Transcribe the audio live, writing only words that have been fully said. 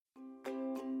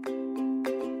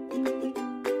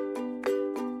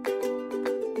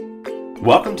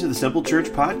Welcome to the Simple Church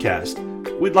Podcast.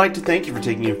 We'd like to thank you for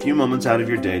taking a few moments out of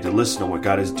your day to listen to what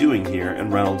God is doing here in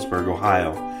Reynoldsburg,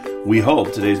 Ohio. We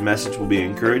hope today's message will be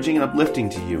encouraging and uplifting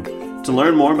to you. To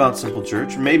learn more about Simple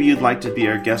Church, or maybe you'd like to be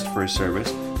our guest for a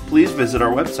service, please visit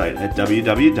our website at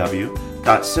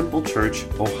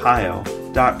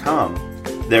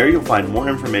www.simplechurchohio.com. There you'll find more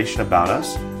information about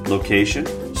us,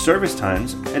 location, service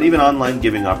times, and even online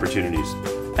giving opportunities.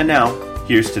 And now,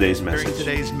 here's today's message. During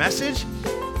today's message,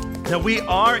 now we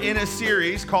are in a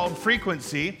series called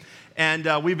Frequency, and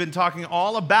we've been talking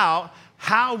all about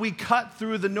how we cut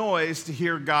through the noise to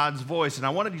hear God's voice. And I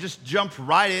wanted to just jump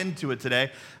right into it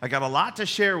today. I got a lot to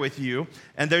share with you,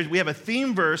 and we have a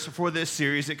theme verse for this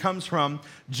series. It comes from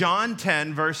John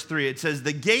 10, verse 3. It says,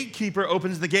 "The gatekeeper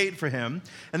opens the gate for him,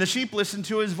 and the sheep listen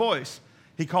to his voice.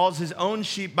 He calls his own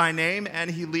sheep by name,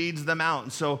 and he leads them out."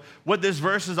 And so what this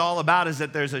verse is all about is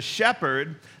that there's a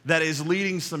shepherd that is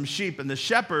leading some sheep. And the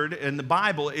shepherd in the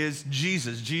Bible is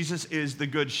Jesus. Jesus is the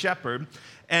good shepherd.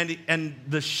 And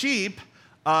the sheep,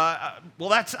 well,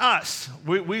 that's us.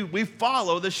 We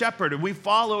follow the shepherd, and we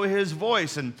follow his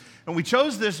voice. And we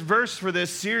chose this verse for this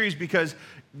series because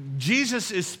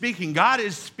Jesus is speaking, God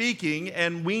is speaking,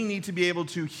 and we need to be able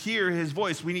to hear his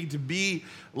voice. We need to be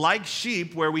like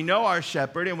sheep where we know our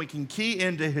shepherd and we can key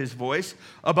into his voice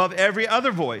above every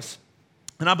other voice.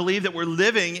 And I believe that we're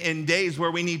living in days where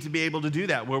we need to be able to do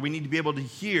that, where we need to be able to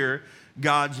hear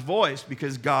God's voice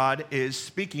because God is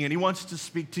speaking and he wants to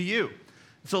speak to you.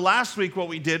 So last week what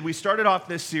we did, we started off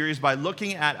this series by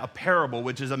looking at a parable,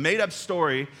 which is a made-up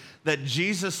story that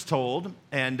Jesus told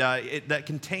and that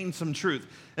contained some truth.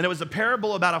 And it was a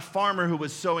parable about a farmer who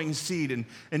was sowing seed.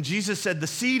 And Jesus said the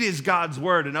seed is God's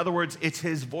word. In other words, it's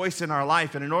his voice in our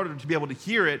life. And in order to be able to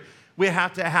hear it, we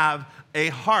have to have a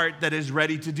heart that is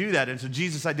ready to do that. And so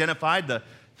Jesus identified the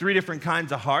three different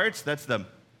kinds of hearts. That's the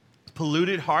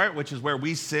polluted heart, which is where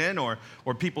we sin or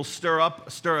people stir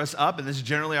us up, and this is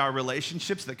generally our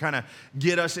relationships that kind of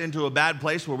get us into a bad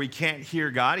place where we can't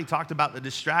hear God. He talked about the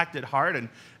distracted heart, and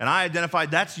I identified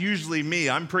that's usually me.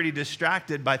 I'm pretty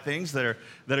distracted by things that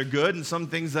are good and some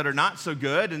things that are not so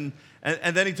good, and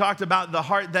then he talked about the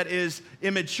heart that is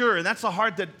immature, and that's the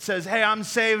heart that says, hey, I'm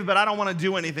saved, but I don't want to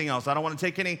do anything else. I don't want to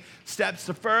take any steps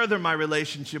to further my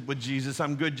relationship with Jesus.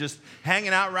 I'm good just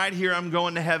hanging out right here. I'm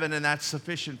going to heaven, and that's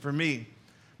sufficient for me.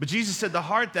 But Jesus said the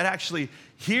heart that actually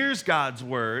hears God's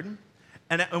word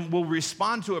and will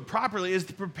respond to it properly is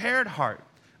the prepared heart.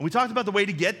 And we talked about the way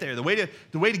to get there. The way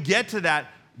to get to that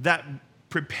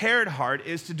prepared heart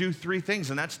is to do three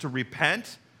things, and that's to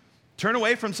repent, turn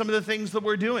away from some of the things that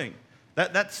we're doing.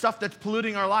 That stuff that's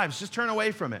polluting our lives, just turn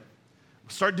away from it.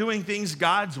 Start doing things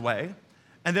God's way,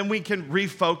 and then we can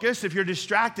refocus. If you're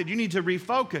distracted, you need to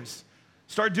refocus.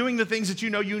 Start doing the things that you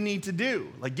know you need to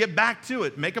do. Like get back to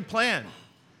it, make a plan.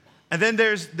 And then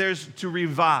there's to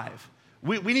revive.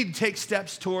 We need to take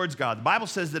steps towards God. The Bible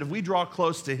says that if we draw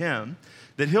close to him,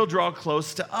 that he'll draw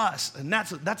close to us. And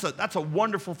that's a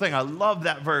wonderful thing. I love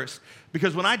that verse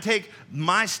because when I take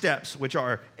my steps, which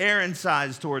are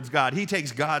Aaron-sized towards God, he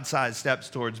takes God-sized steps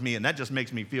towards me, and that just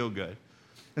makes me feel good.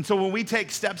 And so when we take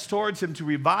steps towards him to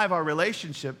revive our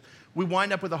relationship, we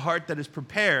wind up with a heart that is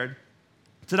prepared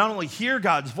to not only hear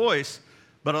God's voice,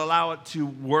 but allow it to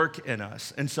work in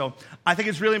us. And so I think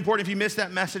it's really important. If you missed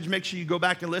that message, make sure you go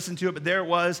back and listen to it. But there it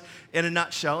was in a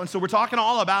nutshell. And so we're talking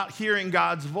all about hearing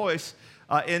God's voice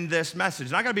in this message.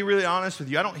 And I got to be really honest with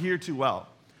you, I don't hear too well.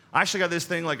 I actually got this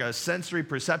thing like a sensory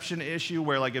perception issue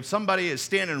where like if somebody is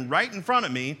standing right in front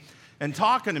of me and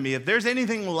talking to me, if there's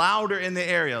anything louder in the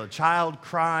area, a child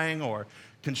crying or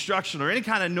construction or any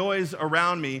kind of noise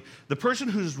around me, the person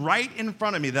who's right in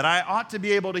front of me that I ought to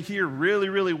be able to hear really,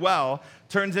 really well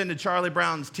turns into Charlie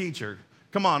Brown's teacher.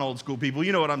 Come on, old school people,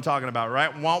 you know what I'm talking about,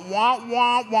 right? Wah, wah,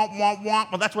 wah, wah, wah, wah.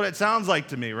 Well, that's what it sounds like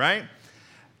to me, right?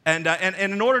 And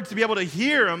in order to be able to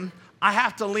hear him, I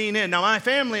have to lean in. Now, my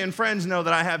family and friends know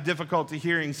that I have difficulty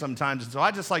hearing sometimes, and so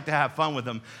I just like to have fun with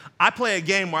them. I play a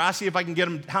game where I see if I can get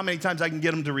them, how many times I can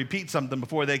get them to repeat something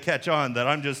before they catch on that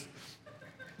I'm just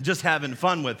having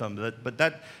fun with them.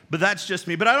 But that's just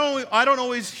me. But I don't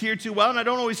always hear too well, and I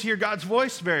don't always hear God's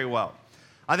voice very well.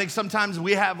 I think sometimes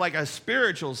we have like a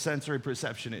spiritual sensory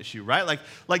perception issue, right?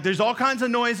 Like there's all kinds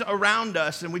of noise around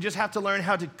us, and we just have to learn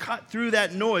how to cut through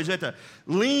that noise. We have to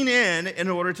lean in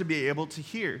order to be able to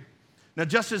hear. Now,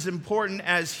 just as important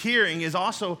as hearing is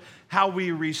also how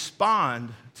we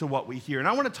respond to what we hear. And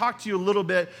I want to talk to you a little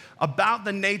bit about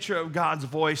the nature of God's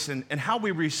voice and how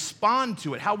we respond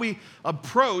to it, how we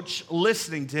approach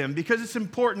listening to him, because it's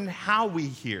important how we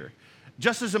hear.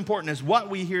 Just as important as what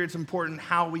we hear, it's important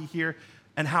how we hear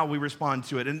and how we respond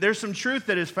to it. And there's some truth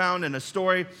that is found in a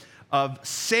story of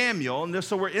Samuel. And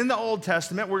so we're in the Old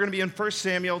Testament. We're going to be in 1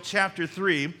 Samuel chapter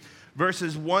 3,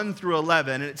 verses 1 through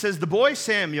 11. And it says, the boy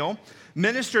Samuel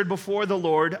ministered before the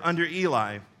Lord under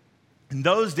Eli. In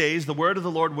those days, the word of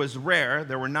the Lord was rare.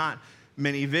 There were not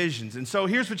many visions. And so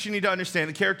here's what you need to understand.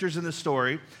 The characters in the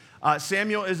story.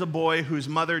 Samuel is a boy whose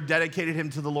mother dedicated him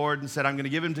to the Lord and said, I'm going to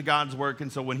give him to God's work.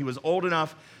 And so when he was old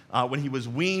enough, when he was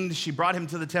weaned, she brought him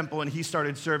to the temple and he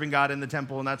started serving God in the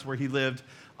temple. And that's where he lived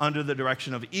under the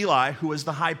direction of Eli, who was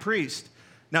the high priest.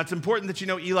 Now, it's important that you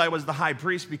know Eli was the high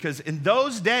priest because in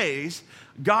those days,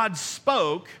 God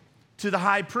spoke to the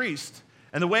high priest.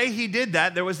 And the way he did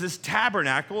that, there was this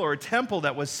tabernacle or a temple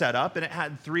that was set up, and it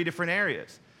had 3 different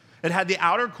areas. It had the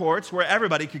outer courts where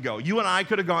everybody could go. You and I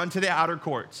could have gone to the outer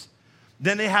courts.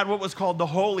 Then they had what was called the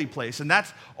holy place, and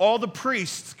that's all the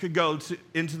priests could go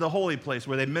into the holy place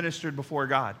where they ministered before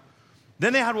God.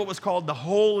 Then they had what was called the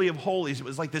Holy of Holies. It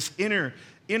was like this inner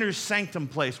sanctum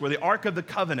place where the Ark of the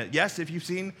Covenant. Yes, if you've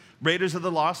seen Raiders of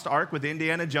the Lost Ark with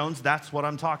Indiana Jones, that's what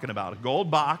I'm talking about. A gold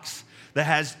box that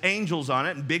has angels on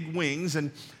it and big wings,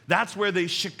 and that's where the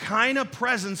Shekinah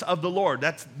presence of the Lord,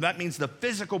 that means the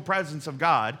physical presence of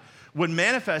God, would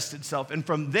manifest itself. And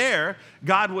from there,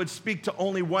 God would speak to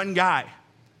only one guy,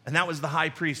 and that was the high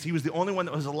priest. He was the only one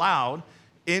that was allowed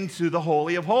into the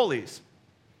Holy of Holies.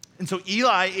 And so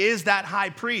Eli is that high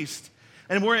priest.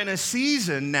 And we're in a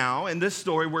season now in this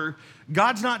story where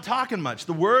God's not talking much.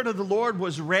 The word of the Lord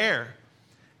was rare.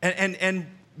 And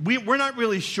we're not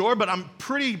really sure, but I'm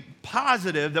pretty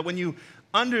positive that when you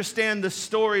understand the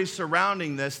stories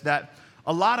surrounding this, that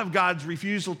a lot of God's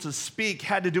refusal to speak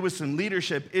had to do with some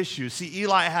leadership issues. See,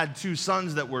 Eli had 2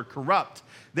 sons that were corrupt.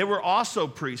 They were also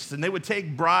priests, and they would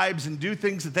take bribes and do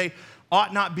things that they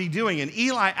ought not be doing. And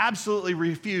Eli absolutely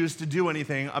refused to do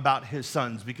anything about his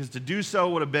sons, because to do so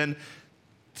would have been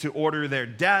to order their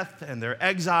death and their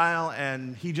exile,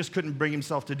 and he just couldn't bring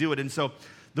himself to do it. And so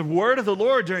the word of the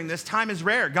Lord during this time is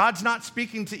rare. God's not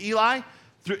speaking to Eli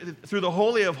through the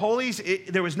Holy of Holies.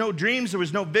 There was no dreams, there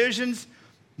was no visions.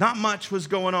 Not much was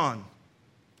going on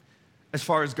as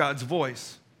far as God's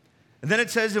voice. And then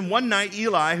it says, in one night,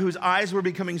 Eli, whose eyes were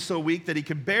becoming so weak that he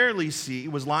could barely see,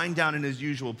 was lying down in his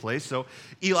usual place. So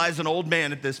Eli's an old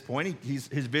man at this point. His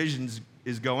vision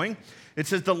is going. It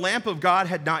says, the lamp of God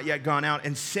had not yet gone out,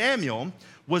 and Samuel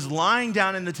was lying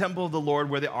down in the temple of the Lord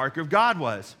where the ark of God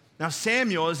was. Now,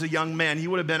 Samuel is a young man. He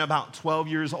would have been about 12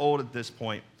 years old at this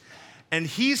point. And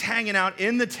he's hanging out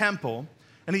in the temple,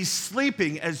 and he's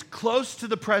sleeping as close to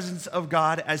the presence of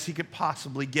God as he could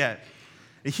possibly get.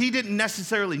 He didn't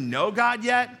necessarily know God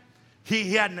yet.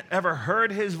 He hadn't ever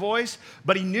heard his voice,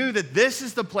 but he knew that this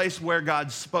is the place where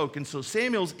God spoke. And so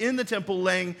Samuel's in the temple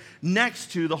laying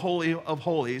next to the Holy of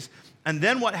Holies. And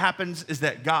then what happens is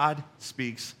that God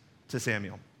speaks to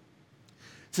Samuel.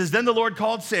 It says, then the Lord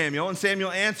called Samuel, and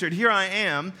Samuel answered, here I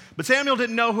am. But Samuel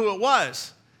didn't know who it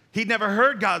was. He'd never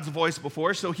heard God's voice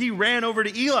before, so he ran over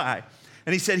to Eli.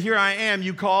 And he said, here I am,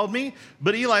 you called me?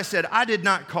 But Eli said, I did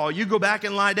not call you. Go back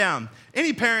and lie down.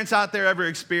 Any parents out there ever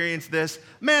experienced this?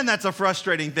 Man, that's a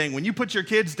frustrating thing. When you put your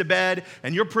kids to bed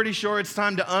and you're pretty sure it's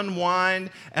time to unwind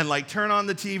and like turn on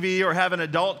the TV or have an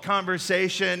adult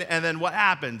conversation, and then what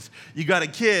happens? You got a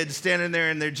kid standing there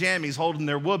in their jammies holding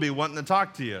their whoopee wanting to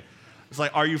talk to you. It's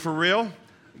like, are you for real?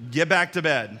 Get back to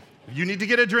bed. If you need to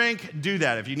get a drink, do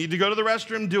that. If you need to go to the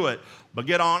restroom, do it. But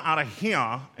get on out of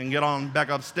here and get on back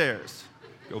upstairs.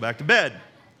 Go back to bed.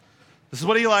 This is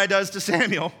what Eli does to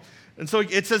Samuel. And so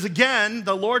it says again,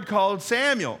 the Lord called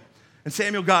Samuel. And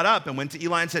Samuel got up and went to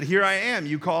Eli and said, here I am,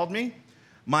 you called me?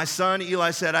 My son,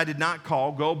 Eli said, I did not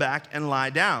call. Go back and lie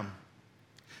down.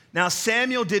 Now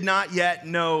Samuel did not yet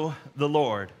know the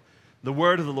Lord. The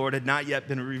word of the Lord had not yet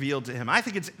been revealed to him. I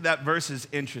think that verse is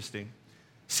interesting.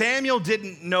 Samuel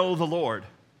didn't know the Lord.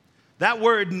 That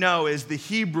word know is the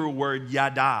Hebrew word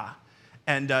yada.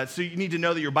 And so you need to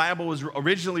know that your Bible was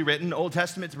originally written, Old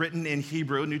Testament's written in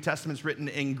Hebrew, New Testament's written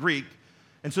in Greek.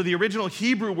 And so the original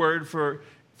Hebrew word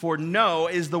for know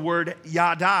is the word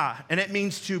yada, and it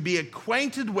means to be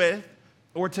acquainted with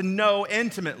or to know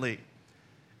intimately.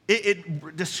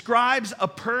 It describes a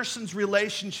person's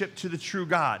relationship to the true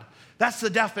God. That's the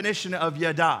definition of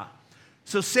yada.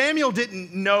 So Samuel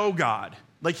didn't know God.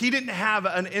 Like, he didn't have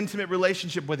an intimate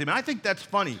relationship with him. And I think that's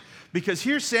funny, because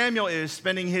here Samuel is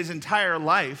spending his entire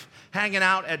life hanging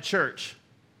out at church.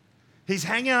 He's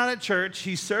hanging out at church.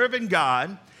 He's serving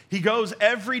God. He goes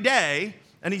every day,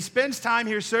 and he spends time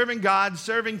here serving God,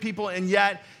 serving people, and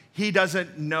yet he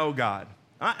doesn't know God.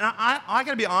 I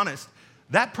got to be honest.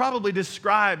 That probably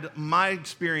described my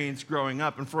experience growing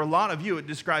up. And for a lot of you, it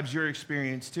describes your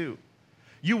experience too.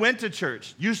 You went to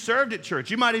church. You served at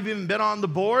church. You might have even been on the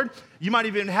board. You might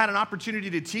have even had an opportunity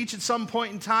to teach at some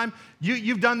point in time.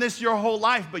 You've done this your whole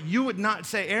life, but you would not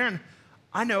say, Aaron,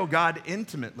 I know God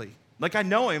intimately. Like I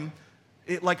know him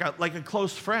like a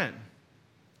close friend.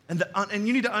 And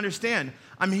you need to understand,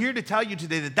 I'm here to tell you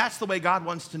today that that's the way God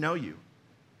wants to know you,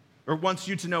 or wants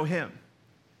you to know him.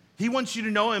 He wants you to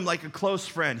know him like a close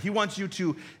friend. He wants you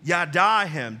to yada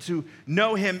him, to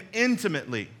know him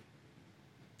intimately.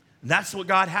 That's what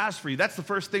God has for you. That's the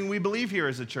first thing we believe here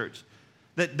as a church.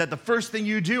 That the first thing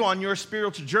you do on your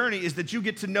spiritual journey is that you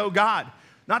get to know God.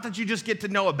 Not that you just get to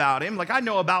know about him. Like I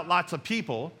know about lots of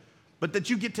people, but that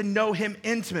you get to know him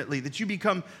intimately, that you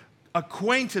become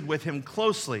acquainted with him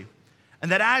closely.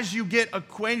 And that as you get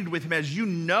acquainted with him, as you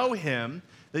know him,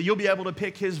 that you'll be able to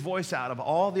pick his voice out of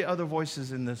all the other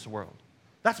voices in this world.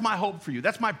 That's my hope for you.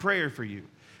 That's my prayer for you,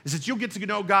 is that you'll get to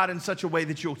know God in such a way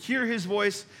that you'll hear his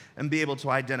voice and be able to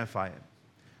identify it.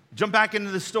 Jump back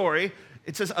into the story.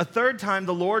 It says, a third time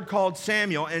the Lord called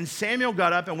Samuel, and Samuel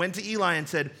got up and went to Eli and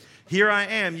said, here I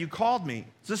am, you called me.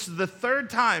 So this is the third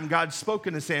time God's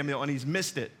spoken to Samuel, and he's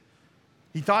missed it.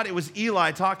 He thought it was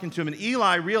Eli talking to him, and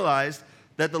Eli realized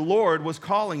that the Lord was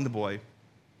calling the boy.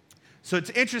 So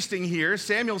it's interesting here.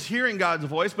 Samuel's hearing God's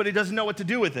voice, but he doesn't know what to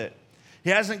do with it. He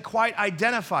hasn't quite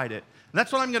identified it. And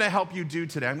that's what I'm going to help you do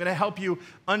today. I'm going to help you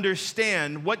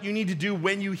understand what you need to do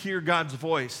when you hear God's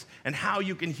voice and how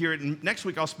you can hear it. And next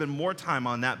week I'll spend more time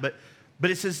on that. But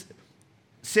it says,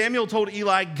 Samuel told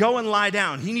Eli, go and lie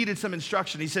down. He needed some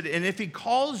instruction. He said, and if he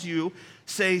calls you,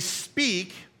 say,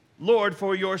 speak, Lord,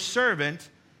 for your servant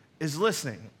is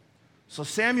listening. So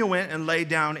Samuel went and lay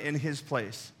down in his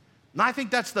place. And I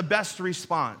think that's the best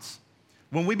response.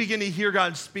 When we begin to hear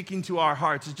God speaking to our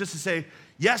hearts, is just to say,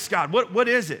 yes, God, what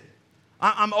is it?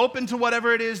 I'm open to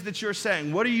whatever it is that you're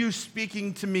saying. What are you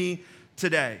speaking to me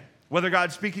today? Whether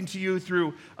God's speaking to you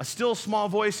through a still small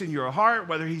voice in your heart,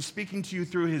 whether he's speaking to you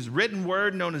through his written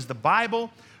word known as the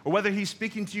Bible, or whether he's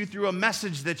speaking to you through a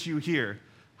message that you hear.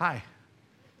 Hi.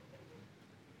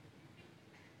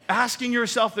 Asking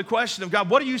yourself the question of, God,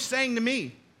 what are you saying to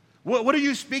me? What are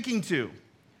you speaking to?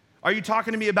 Are you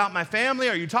talking to me about my family?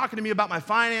 Are you talking to me about my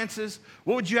finances?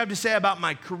 What would you have to say about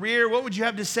my career? What would you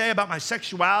have to say about my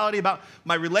sexuality, about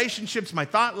my relationships, my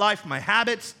thought life, my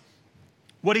habits?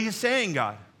 What are you saying,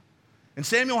 God? And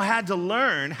Samuel had to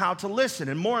learn how to listen,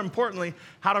 and more importantly,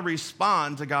 how to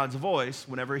respond to God's voice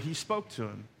whenever he spoke to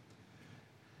him.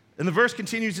 And the verse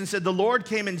continues and said, the Lord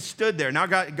came and stood there. Now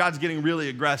God's getting really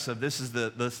aggressive. This is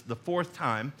the fourth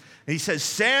time. And he says,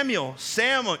 Samuel,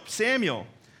 Samuel.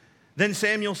 Then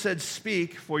Samuel said,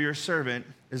 speak, for your servant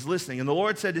is listening. And the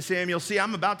Lord said to Samuel, see,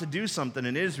 I'm about to do something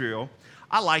in Israel.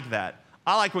 I like that.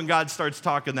 I like when God starts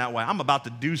talking that way. I'm about to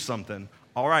do something.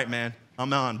 All right, man,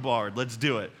 I'm on board. Let's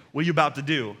do it. What are you about to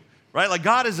do? Right? Like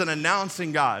God is an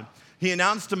announcing God. He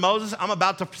announced to Moses, I'm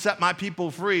about to set my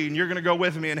people free, and you're going to go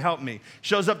with me and help me.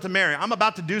 Shows up to Mary, I'm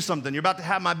about to do something. You're about to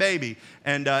have my baby,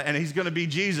 and he's going to be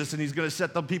Jesus, and he's going to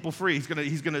set the people free. He's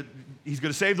going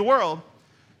to save the world.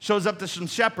 Shows up to some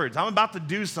shepherds. I'm about to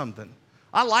do something.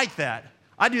 I like that.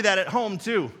 I do that at home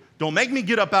too. Don't make me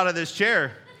get up out of this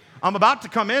chair. I'm about to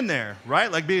come in there,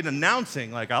 right? Like being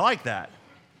announcing. Like I like that.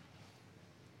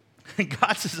 And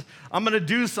God says, I'm going to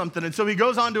do something. And so he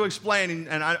goes on to explain,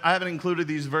 and I haven't included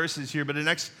these verses here, but the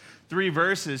next 3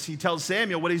 verses, he tells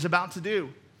Samuel what he's about to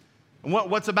do. And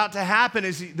what's about to happen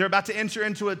is they're about to enter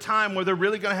into a time where they're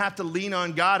really going to have to lean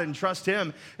on God and trust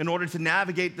him in order to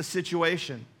navigate the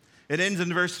situation. It ends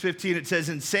in verse 15. It says,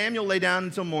 and Samuel lay down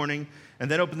until morning and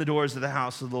then opened the doors of the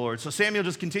house of the Lord. So Samuel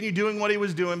just continued doing what he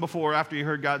was doing before. After he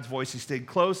heard God's voice, he stayed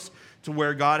close to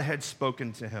where God had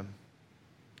spoken to him.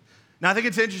 Now, I think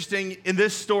it's interesting in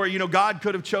this story, God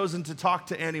could have chosen to talk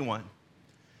to anyone.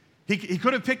 He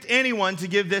could have picked anyone to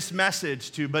give this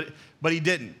message to, but he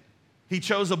didn't. He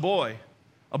chose a boy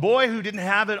who didn't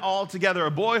have it all together,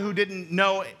 a boy who didn't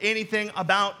know anything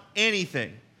about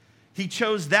anything. He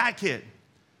chose that kid.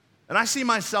 And I see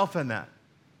myself in that.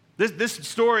 This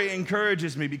story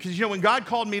encourages me because, when God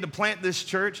called me to plant this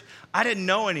church, I didn't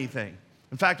know anything.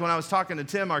 In fact, when I was talking to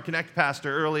Tim, our Connect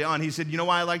pastor, early on, he said, you know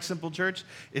why I like Simple Church?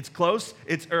 It's close,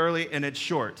 it's early, and it's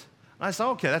short. And I said,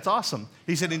 okay, that's awesome.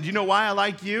 He said, and do you know why I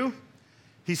like you?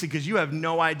 He said, because you have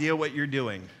no idea what you're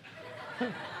doing.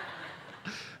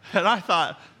 And I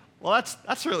thought, well,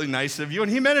 that's really nice of you.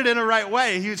 And he meant it in a right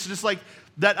way. He was just like,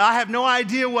 that I have no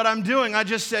idea what I'm doing. I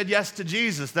just said yes to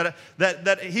Jesus.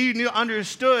 That he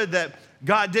understood that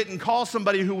God didn't call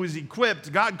somebody who was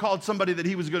equipped. God called somebody that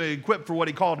he was going to equip for what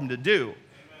he called him to do. Amen.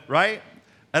 Right?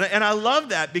 And I love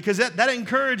that because that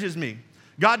encourages me.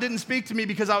 God didn't speak to me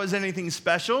because I was anything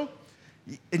special.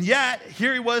 And yet,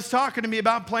 here he was talking to me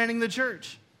about planting the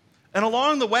church. And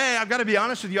along the way, I've got to be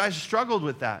honest with you, I struggled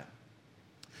with that.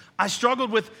 I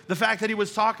struggled with the fact that he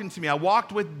was talking to me. I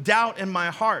walked with doubt in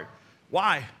my heart.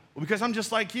 Why? Well, because I'm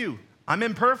just like you. I'm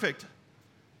imperfect.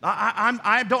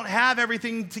 I don't have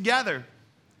everything together.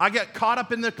 I get caught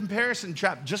up in the comparison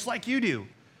trap just like you do.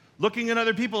 Looking at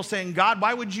other people saying, God,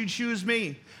 why would you choose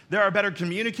me? There are better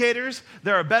communicators.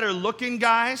 There are better looking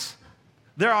guys.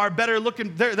 There are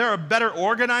better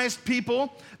organized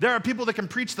people. There are people that can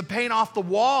preach the paint off the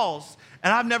walls.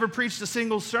 And I've never preached a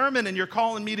single sermon, and you're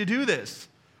calling me to do this.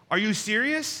 Are you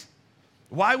serious?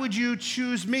 Why would you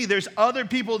choose me? There's other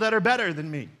people that are better than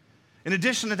me. In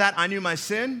addition to that, I knew my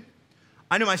sin.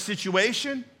 I knew my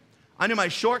situation. I knew my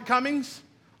shortcomings.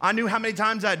 I knew how many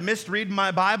times I'd missed reading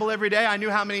my Bible every day. I knew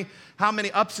how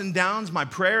many ups and downs my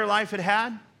prayer life had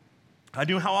had. I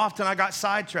knew how often I got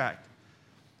sidetracked.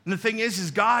 And the thing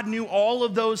is God knew all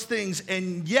of those things,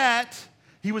 and yet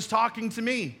he was talking to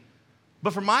me.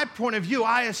 But from my point of view,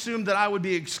 I assumed that I would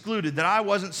be excluded, that I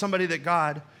wasn't somebody that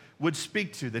God would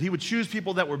speak to, that he would choose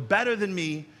people that were better than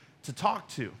me to talk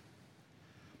to.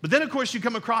 But then, of course, you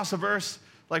come across a verse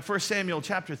like 1 Samuel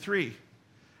chapter 3,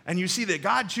 and you see that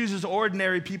God chooses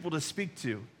ordinary people to speak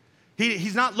to.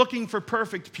 He's not looking for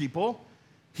perfect people.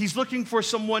 He's looking for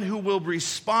someone who will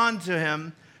respond to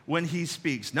him when he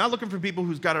speaks. Not looking for people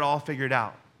who's got it all figured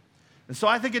out. And so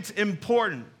I think it's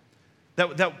important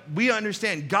that we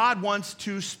understand God wants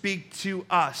to speak to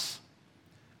us.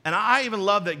 And I even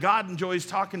love that God enjoys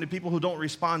talking to people who don't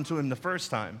respond to him the first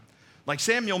time. Like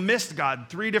Samuel missed God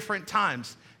 3 different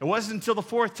times. It wasn't until the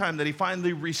 4th time that he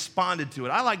finally responded to it.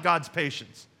 I like God's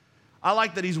patience. I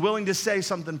like that he's willing to say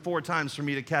something 4 times for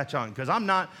me to catch on, because I'm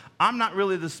not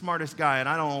really the smartest guy, and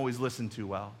I don't always listen too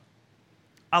well.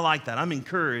 I like that. I'm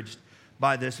encouraged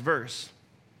by this verse.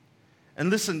 And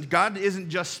listen, God isn't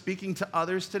just speaking to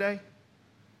others today.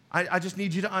 I just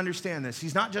need you to understand this.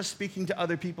 He's not just speaking to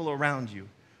other people around you.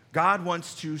 God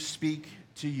wants to speak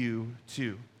to you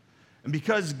too. And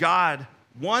because God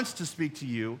wants to speak to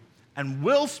you and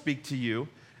will speak to you,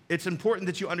 it's important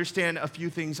that you understand a few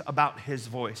things about his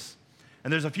voice.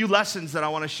 And there's a few lessons that I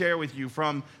want to share with you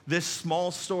from this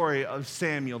small story of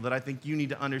Samuel that I think you need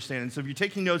to understand. And so if you're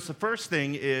taking notes, the first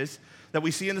thing is that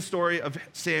we see in the story of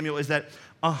Samuel is that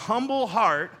a humble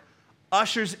heart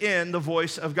ushers in the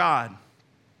voice of God.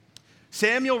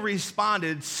 Samuel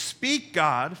responded, "Speak,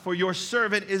 God, for your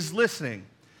servant is listening."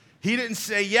 He didn't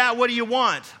say, "Yeah, what do you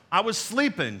want? I was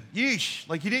sleeping." Yeesh.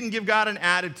 Like, he didn't give God an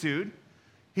attitude.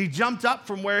 He jumped up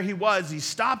from where he was. He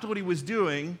stopped what he was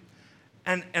doing.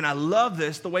 And I love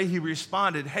this, the way he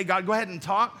responded. "Hey, God, go ahead and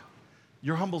talk.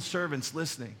 Your humble servant's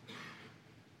listening."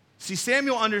 See,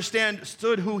 Samuel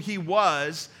understood who he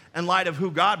was in light of who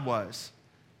God was.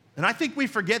 And I think we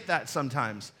forget that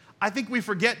sometimes. I think we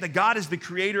forget that God is the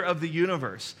creator of the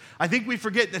universe. I think we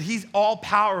forget that he's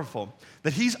all-powerful,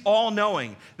 that he's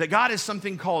all-knowing, that God is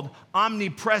something called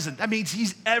omnipresent. That means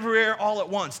he's everywhere all at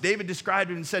once. David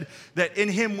described it and said that in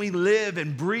him we live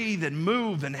and breathe and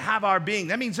move and have our being.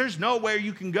 That means there's nowhere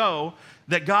you can go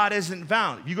that God isn't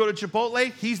found. If you go to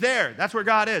Chipotle, he's there. That's where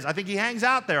God is. I think he hangs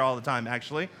out there all the time,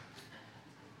 actually.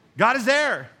 God is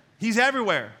there. He's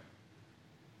everywhere.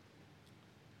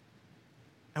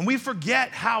 And we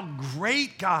forget how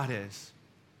great God is.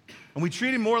 And we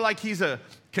treat him more like he's a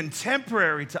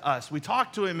contemporary to us. We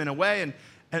talk to him in a way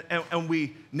and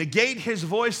we negate his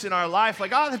voice in our life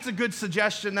like, "Oh, that's a good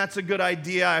suggestion. That's a good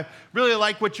idea. I really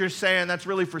like what you're saying. That's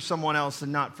really for someone else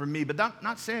and not for me." But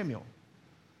not Samuel.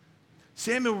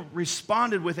 Samuel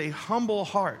responded with a humble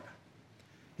heart.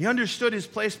 He understood his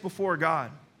place before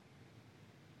God.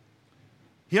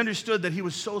 He understood that he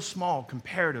was so small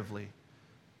comparatively.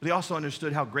 But he also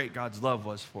understood how great God's love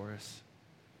was for us.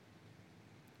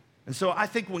 And so I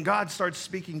think when God starts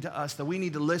speaking to us, that we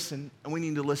need to listen, and we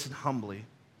need to listen humbly.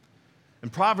 In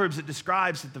Proverbs, it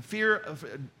describes that the fear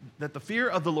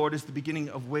of the Lord is the beginning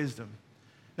of wisdom.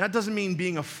 And that doesn't mean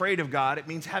being afraid of God. It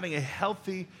means having a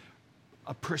healthy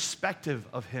perspective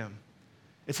of him.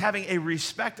 It's having a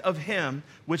respect of him,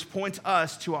 which points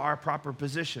us to our proper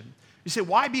position. You say,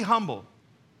 why be humble?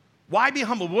 Why be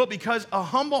humble? Well, because a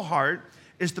humble heart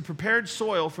is the prepared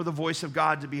soil for the voice of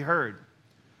God to be heard.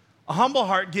 A humble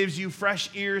heart gives you fresh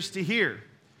ears to hear.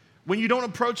 When you don't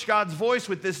approach God's voice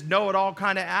with this know-it-all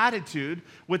kind of attitude,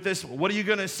 with this, "What are you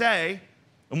going to say?"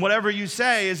 And whatever you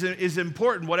say is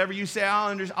important. Whatever you say,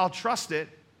 I'll trust it.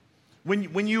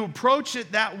 When you approach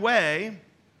it that way,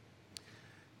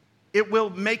 it will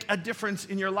make a difference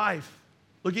in your life.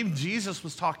 Look, even Jesus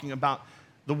was talking about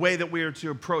the way that we are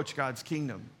to approach God's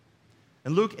kingdom.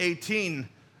 In Luke 18,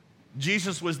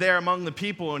 Jesus was there among the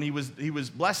people, and he was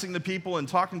blessing the people and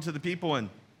talking to the people, and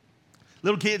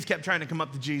little kids kept trying to come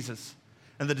up to Jesus.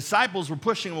 And the disciples were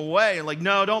pushing him away and like,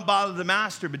 no, don't bother the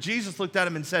master. But Jesus looked at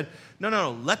him and said,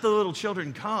 no, let the little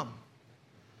children come.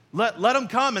 Let them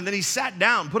come. And then he sat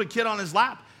down, put a kid on his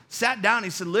lap, sat down. He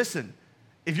said, listen,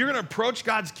 if you're going to approach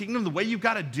God's kingdom, the way you've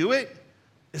got to do it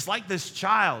is like this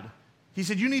child. He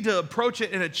said, you need to approach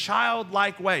it in a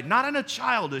childlike way, not in a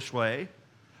childish way,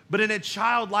 but in a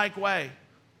childlike way,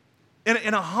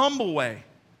 in a humble way.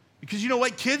 Because you know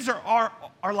what? Kids are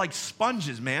like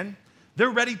sponges, man. They're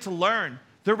ready to learn.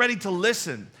 They're ready to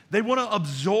listen. They want to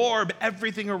absorb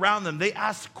everything around them. They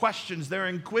ask questions. They're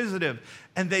inquisitive.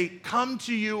 And they come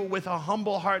to you with a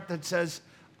humble heart that says,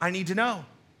 I need to know.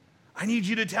 I need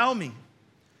you to tell me.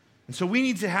 And so we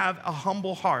need to have a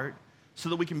humble heart so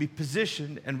that we can be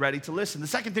positioned and ready to listen. The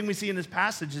second thing we see in this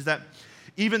passage is that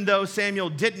even though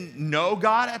Samuel didn't know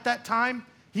God at that time,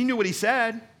 he knew what he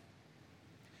said.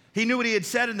 He knew what he had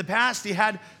said in the past. He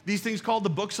had these things called the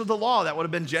books of the law. That would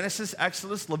have been Genesis,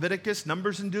 Exodus, Leviticus,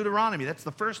 Numbers, and Deuteronomy. That's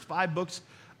the first 5 books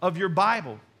of your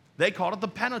Bible. They called it the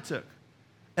Pentateuch.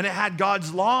 And it had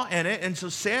God's law in it. And so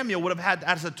Samuel would have had,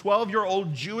 as a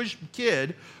 12-year-old Jewish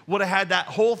kid, would have had that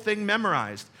whole thing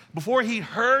memorized. Before he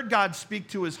heard God speak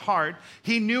to his heart,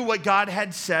 he knew what God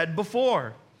had said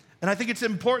before. And I think it's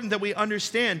important that we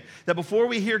understand that before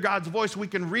we hear God's voice, we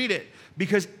can read it,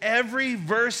 because every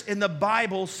verse in the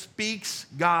Bible speaks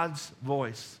God's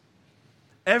voice.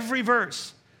 Every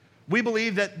verse. We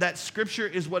believe that Scripture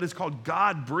is what is called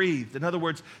God-breathed. In other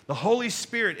words, the Holy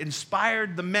Spirit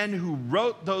inspired the men who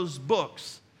wrote those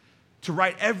books to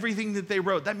write everything that they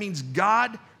wrote. That means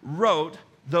God wrote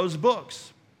those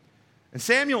books. And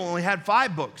Samuel only had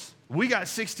 5 books. We got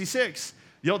 66.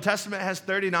 The Old Testament has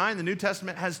 39. The New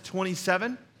Testament has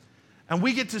 27. And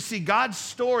we get to see God's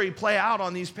story play out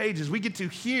on these pages. We get to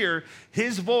hear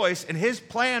his voice and his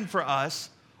plan for us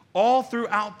all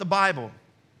throughout the Bible.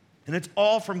 And it's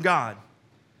all from God.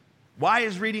 Why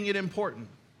is reading it important?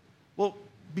 Well,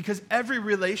 because every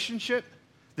relationship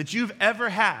that you've ever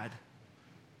had,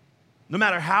 no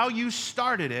matter how you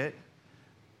started it,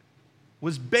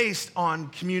 was based on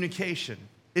communication.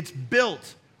 It's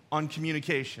built on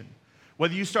communication.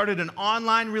 Whether you started an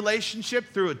online relationship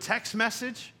through a text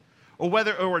message,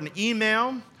 or an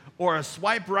email, or a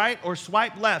swipe right or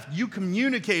swipe left, you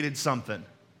communicated something.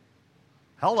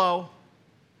 Hello.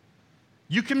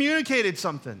 You communicated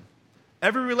something.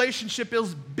 Every relationship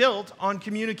is built on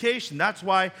communication. That's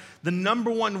why the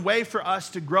number one way for us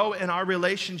to grow in our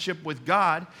relationship with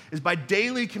God is by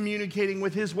daily communicating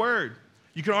with his word.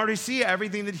 You can already see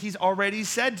everything that he's already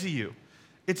said to you.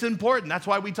 It's important. That's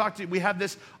why we have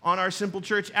this on our Simple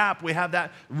Church app. We have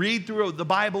that read through the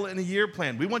Bible in a year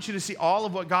plan. We want you to see all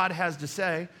of what God has to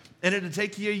say, and it'll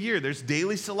take you a year. There's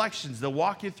daily selections. They'll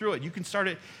walk you through it. You can start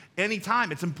it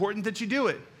anytime. It's important that you do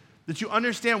it, that you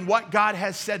understand what God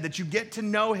has said, that you get to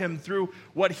know him through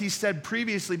what he said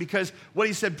previously, because what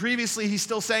he said previously, he's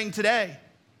still saying today.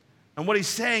 And what he's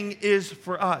saying is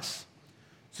for us.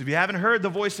 So if you haven't heard the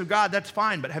voice of God, that's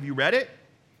fine, but have you read it?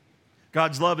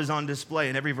 God's love is on display,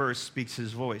 and every verse speaks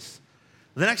his voice.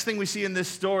 The next thing we see in this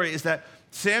story is that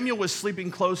Samuel was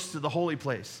sleeping close to the holy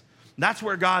place. That's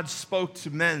where God spoke to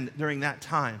men during that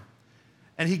time.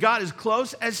 And he got as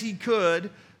close as he could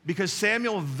because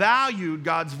Samuel valued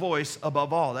God's voice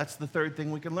above all. That's the third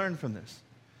thing we can learn from this.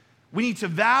 We need to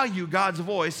value God's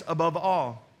voice above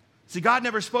all. See, God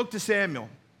never spoke to Samuel,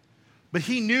 but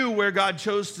he knew where God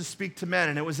chose to speak to men,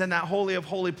 and it was in that holy of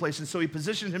holy place, and so he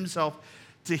positioned himself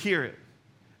to hear it.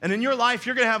 And in your life,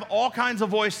 you're going to have all kinds of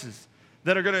voices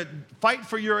that are going to fight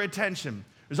for your attention.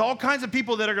 There's all kinds of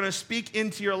people that are going to speak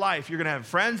into your life. You're going to have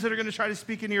friends that are going to try to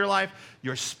speak into your life,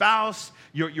 your spouse,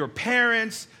 your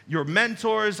parents, your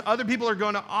mentors. Other people are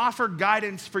going to offer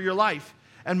guidance for your life.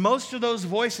 And most of those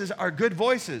voices are good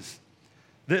voices.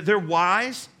 They're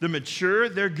wise, they're mature,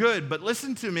 they're good. But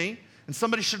listen to me, and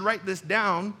somebody should write this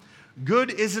down.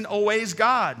 Good isn't always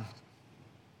God.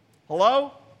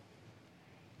 Hello?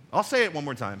 I'll say it one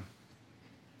more time.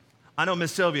 I know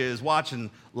Miss Sylvia is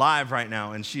watching live right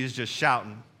now, and she is just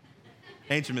shouting.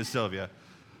 Ain't you, Miss Sylvia?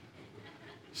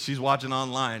 She's watching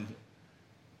online.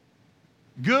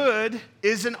 Good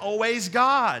isn't always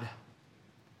God.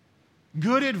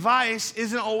 Good advice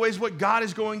isn't always what God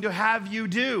is going to have you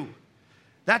do.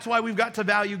 That's why we've got to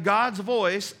value God's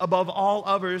voice above all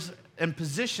others and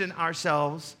position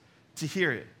ourselves to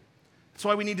hear it. That's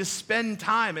why we need to spend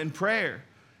time in prayer,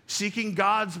 seeking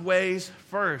God's ways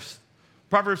first.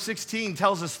 Proverbs 16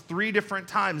 tells us 3 different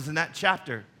times in that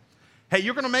chapter, hey,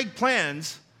 you're going to make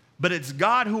plans, but it's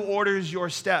God who orders your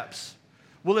steps.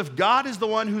 Well, if God is the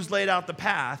one who's laid out the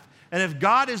path, And if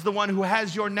God is the one who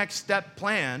has your next step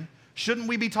plan, shouldn't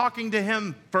we be talking to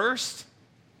him first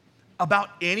about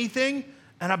anything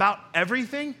and about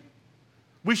everything?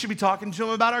 We should be talking to him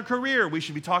about our career. We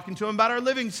should be talking to him about our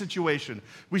living situation.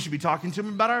 We should be talking to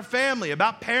him about our family,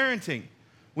 about parenting.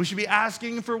 We should be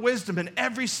asking for wisdom in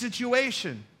every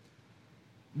situation.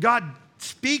 God,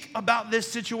 speak about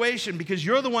this situation because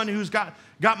you're the one who's got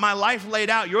my life laid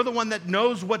out. You're the one that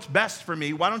knows what's best for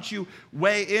me. Why don't you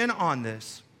weigh in on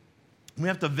this? We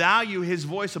have to value his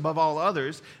voice above all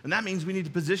others, and that means we need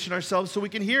to position ourselves so we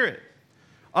can hear it.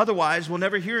 Otherwise, we'll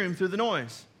never hear him through the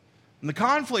noise. And the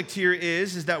conflict here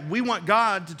is that we want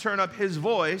God to turn up his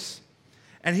voice,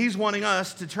 and he's wanting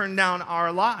us to turn down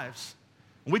our lives.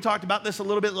 And we talked about this a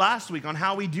little bit last week on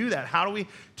how we do that. How do we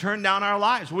turn down our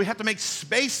lives? Well, we have to make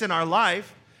space in our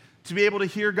life to be able to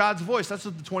hear God's voice. That's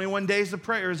what the 21 days of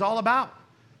prayer is all about.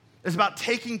 It's about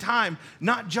taking time,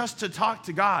 not just to talk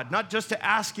to God, not just to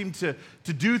ask him to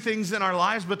do things in our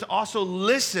lives, but to also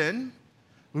listen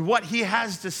to what he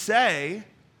has to say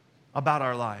about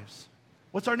our lives.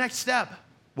 What's our next step?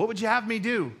 What would you have me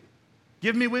do?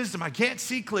 Give me wisdom. I can't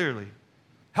see clearly.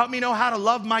 Help me know how to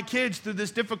love my kids through this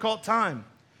difficult time.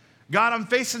 God, I'm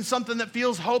facing something that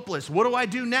feels hopeless. What do I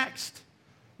do next?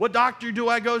 What doctor do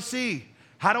I go see?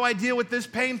 How do I deal with this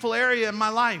painful area in my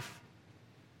life?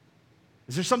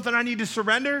 Is there something I need to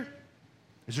surrender?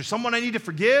 Is there someone I need to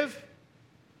forgive?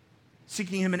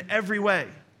 Seeking him in every way.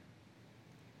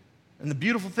 And the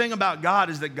beautiful thing about God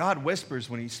is that God whispers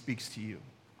when he speaks to you.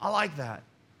 I like that.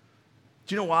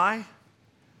 Do you know why?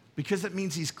 Because it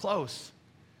means he's close.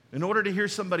 In order to hear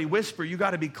somebody whisper, you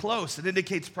got to be close. It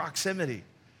indicates proximity.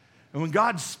 And when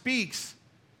God speaks,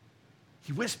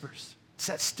 he whispers. It's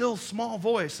that still small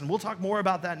voice, and we'll talk more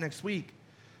about that next week.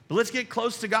 But let's get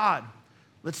close to God.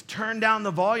 Let's turn down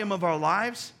the volume of our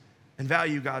lives and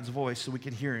value God's voice so we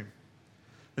can hear him.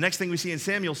 The next thing we see in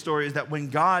Samuel's story is that when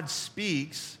God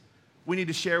speaks, we need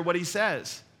to share what he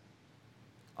says.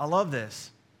 I love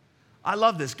this. I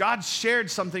love this. God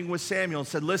shared something with Samuel and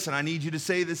said, listen, I need you to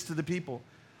say this to the people.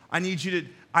 I need you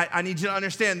to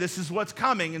understand this is what's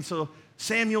coming. And so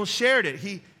Samuel shared it.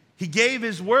 He gave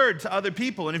his word to other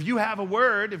people. And if you have a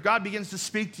word, if God begins to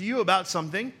speak to you about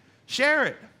something, share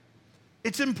it.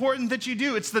 It's important that you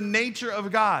do. It's the nature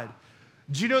of God.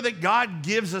 Do you know that God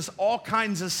gives us all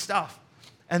kinds of stuff?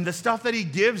 And the stuff that he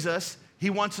gives us, he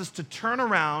wants us to turn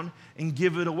around and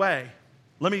give it away.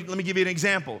 Let me give you an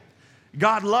example.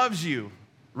 God loves you,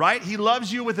 right? He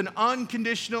loves you with an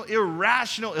unconditional,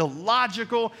 irrational,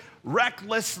 illogical,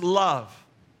 reckless love.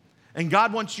 And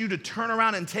God wants you to turn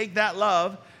around and take that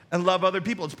love and love other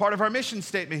people. It's part of our mission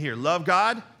statement here. Love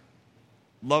God,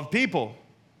 love people.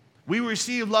 We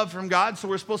receive love from God, so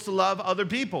we're supposed to love other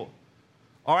people.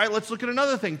 All right, let's look at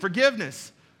another thing,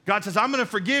 forgiveness. God says, I'm going to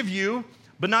forgive you,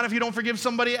 but not if you don't forgive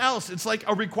somebody else. It's like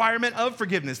a requirement of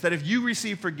forgiveness, that if you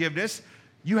receive forgiveness,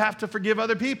 you have to forgive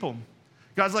other people.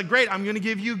 God's like, great, I'm going to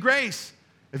give you grace.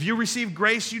 If you receive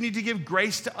grace, you need to give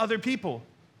grace to other people.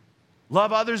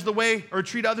 Love others the way, or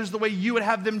treat others the way you would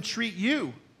have them treat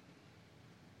you.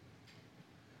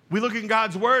 We look in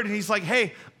God's word and he's like,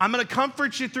 hey, I'm going to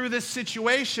comfort you through this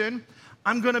situation.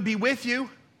 I'm going to be with you.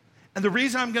 And the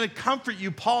reason I'm going to comfort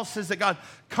you, Paul says that God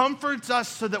comforts us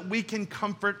so that we can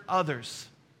comfort others.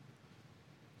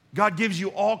 God gives you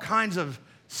all kinds of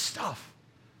stuff.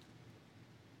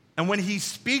 And when he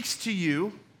speaks to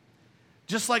you,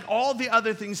 just like all the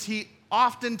other things, he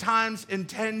oftentimes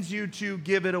intends you to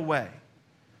give it away,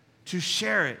 to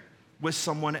share it with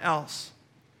someone else.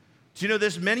 Do you know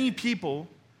this? Many people,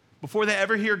 before they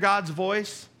ever hear God's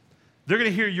voice, they're going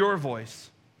to hear your voice.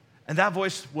 And that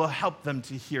voice will help them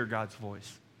to hear God's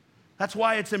voice. That's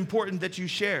why it's important that you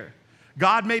share.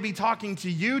 God may be talking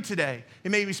to you today. He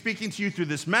may be speaking to you through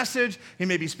this message. He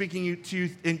may be speaking to you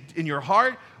in your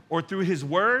heart or through his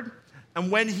word.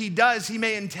 And when he does, he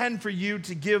may intend for you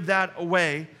to give that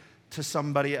away to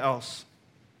somebody else.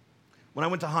 When I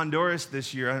went to Honduras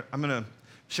this year, I'm going to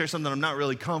share something I'm not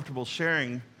really comfortable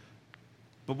sharing.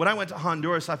 But when I went to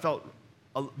Honduras, I felt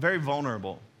very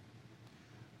vulnerable.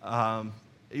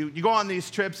 You go on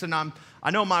these trips, and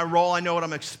I know my role. I know what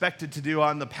I'm expected to do.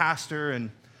 I'm the pastor, and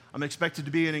I'm expected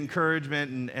to be an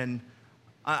encouragement. And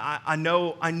I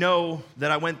know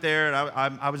that I went there,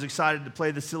 and I was excited to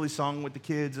play the silly song with the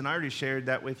kids, and I already shared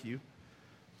that with you.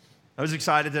 I was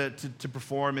excited to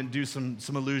perform and do some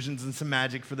illusions and some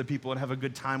magic for the people and have a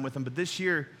good time with them. But this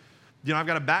year, I've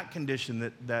got a back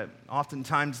condition that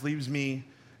oftentimes leaves me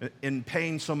in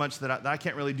pain so much that I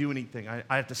can't really do anything.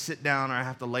 I have to sit down, or I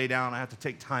have to lay down, I have to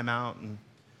take time out. And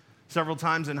several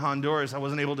times in Honduras, I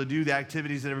wasn't able to do the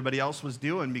activities that everybody else was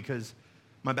doing because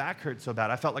my back hurt so bad.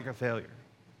 I felt like a failure.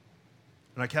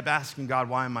 And I kept asking God,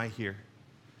 why am I here?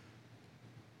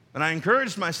 And I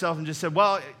encouraged myself and just said,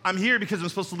 well, I'm here because I'm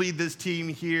supposed to lead this team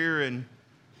here,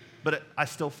 but I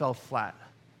still fell flat.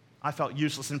 I felt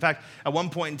useless. In fact, at one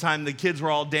point in time, the kids were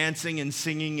all dancing and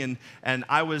singing, and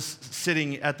I was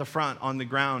sitting at the front on the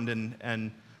ground,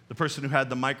 and the person who had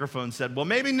the microphone said, well,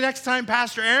 maybe next time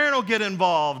Pastor Aaron will get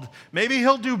involved. Maybe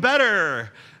he'll do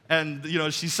better. And,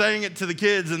 she's saying it to the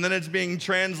kids, and then it's being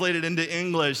translated into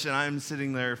English, and I'm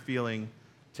sitting there feeling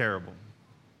terrible.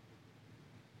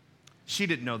 She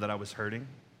didn't know that I was hurting,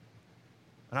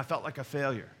 and I felt like a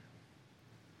failure.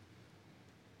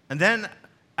 And then,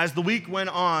 as the week went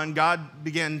on, God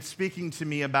began speaking to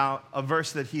me about a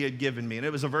verse that he had given me, and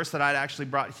it was a verse that I'd actually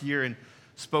brought here and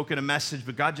spoken a message,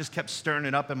 but God just kept stirring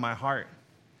it up in my heart.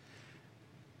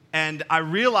 And I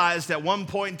realized at one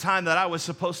point in time that I was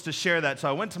supposed to share that, so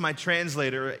I went to my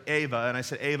translator, Ava, and I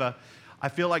said, Ava, I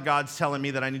feel like God's telling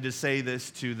me that I need to say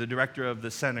this to the director of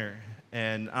the center.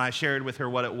 And I shared with her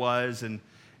what it was, and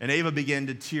Ava began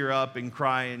to tear up and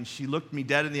cry, and she looked me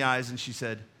dead in the eyes, and she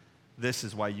said, this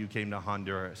is why you came to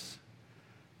Honduras.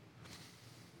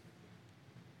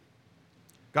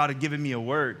 God had given me a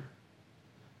word.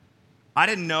 I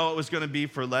didn't know it was going to be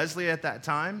for Leslie at that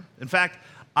time. In fact,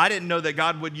 I didn't know that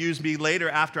God would use me later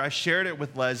after I shared it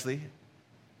with Leslie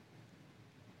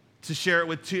to share it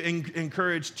with, to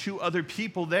encourage 2 other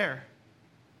people there.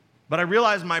 But I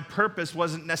realized my purpose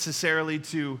wasn't necessarily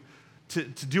to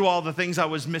do all the things I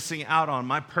was missing out on.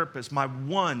 My purpose,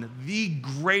 the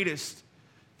greatest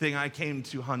thing I came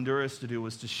to Honduras to do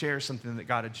was to share something that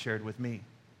God had shared with me.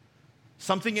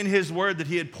 Something in his word that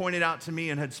he had pointed out to me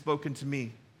and had spoken to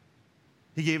me.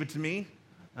 He gave it to me,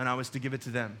 and I was to give it to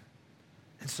them.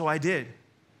 And so I did.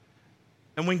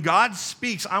 And when God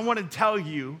speaks, I want to tell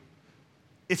you,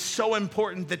 it's so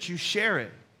important that you share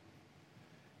it.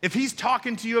 If he's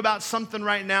talking to you about something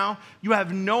right now, you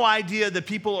have no idea the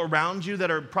people around you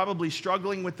that are probably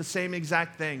struggling with the same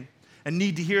exact thing and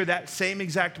need to hear that same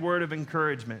exact word of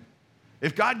encouragement.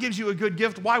 If God gives you a good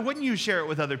gift, why wouldn't you share it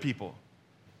with other people?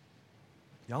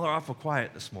 Y'all are awful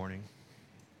quiet this morning.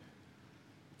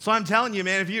 So I'm telling you,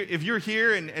 man, if you're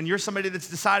here and you're somebody that's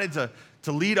decided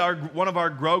to lead one of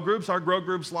our grow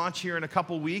groups launch here in a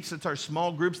couple weeks. It's our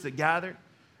small groups that gather.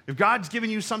 If God's giving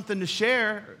you something to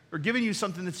share or giving you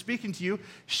something that's speaking to you,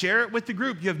 share it with the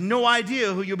group. You have no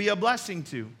idea who you'll be a blessing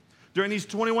to. During these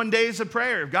 21 days of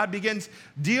prayer, if God begins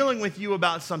dealing with you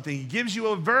about something, he gives you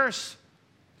a verse,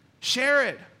 share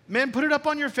it. Man, put it up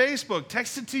on your Facebook.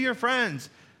 Text it to your friends.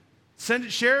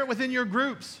 Share it within your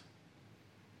groups.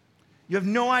 You have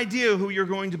no idea who you're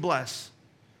going to bless.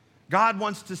 God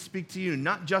wants to speak to you,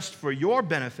 not just for your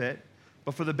benefit,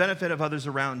 but for the benefit of others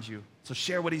around you. So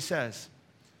share what he says.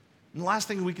 And the last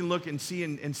thing we can look and see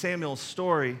in Samuel's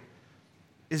story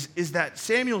is that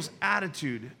Samuel's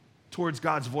attitude towards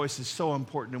God's voice is so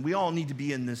important, and we all need to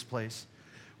be in this place.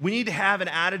 We need to have an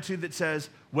attitude that says,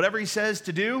 whatever he says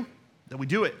to do, that we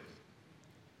do it.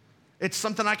 It's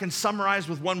something I can summarize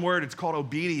with one word. It's called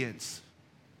obedience.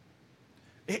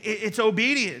 It's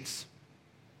obedience.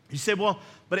 You say, well,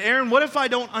 but Aaron, what if I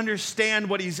don't understand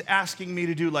what he's asking me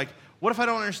to do? Like, what if I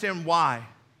don't understand why?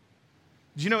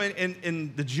 Do you know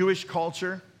in the Jewish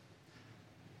culture,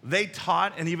 they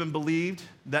taught and even believed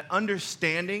that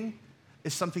understanding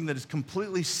is something that is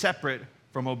completely separate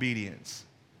from obedience.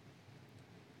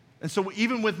 And so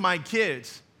even with my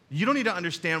kids, you don't need to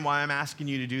understand why I'm asking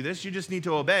you to do this. You just need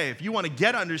to obey. If you want to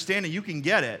get understanding, you can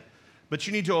get it. But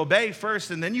you need to obey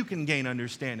first, and then you can gain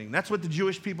understanding. That's what the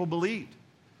Jewish people believed.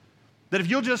 That if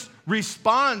you'll just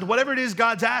respond, whatever it is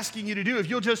God's asking you to do, if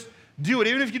you'll just do it,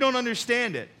 even if you don't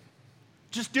understand it,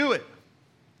 just do it.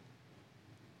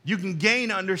 You can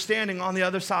gain understanding on the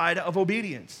other side of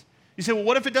obedience. You say, well,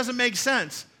 what if it doesn't make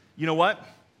sense? You know what?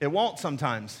 It won't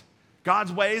sometimes.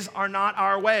 God's ways are not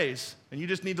our ways, and you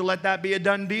just need to let that be a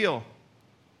done deal.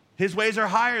 His ways are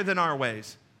higher than our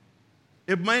ways.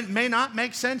 It may not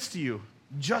make sense to you.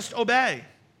 Just obey.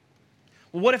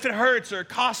 Well, what if it hurts or it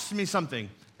costs me something?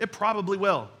 It probably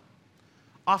will.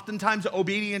 Oftentimes,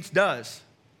 obedience does.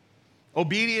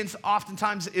 Obedience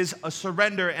oftentimes is a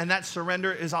surrender, and that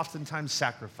surrender is oftentimes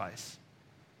sacrifice.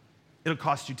 It'll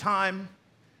cost you time.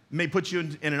 It may put you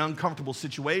in an uncomfortable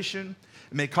situation.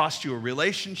 It may cost you a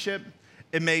relationship.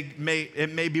 It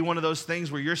may be one of those things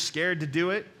where you're scared to do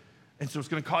it, and so it's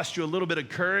going to cost you a little bit of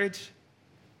courage.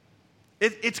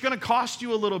 It's going to cost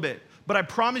you a little bit, but I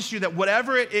promise you that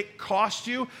whatever it costs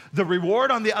you, the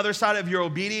reward on the other side of your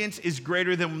obedience is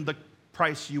greater than the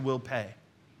price you will pay.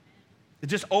 It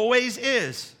just always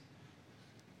is.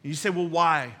 You say, well,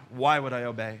 why? Why would I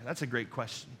obey? That's a great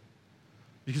question.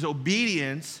 Because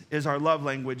obedience is our love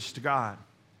language to God.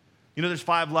 You know, there's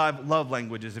 5 love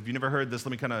languages. If you never heard this,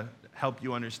 let me kind of help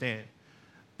you understand.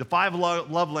 The 5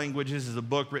 love languages is a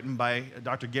book written by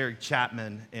Dr. Gary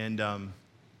Chapman, and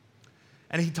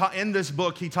in this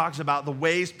book, he talks about the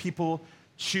ways people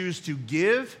choose to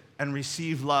give and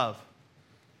receive love.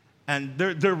 And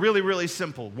they're really, really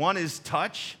simple. One is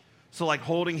touch, so like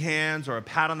holding hands or a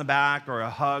pat on the back or a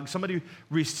hug. Somebody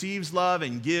receives love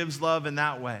and gives love in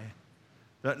that way.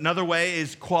 Another way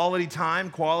is quality time,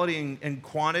 quality and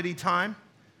quantity time.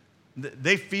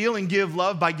 They feel and give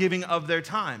love by giving of their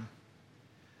time.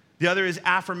 The other is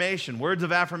affirmation, words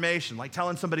of affirmation, like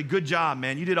telling somebody, good job,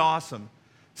 man, you did awesome.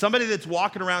 Somebody that's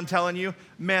walking around telling you,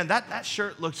 man, that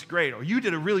shirt looks great, or you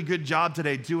did a really good job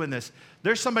today doing this.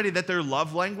 There's somebody that their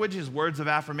love language is words of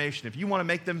affirmation. If you want to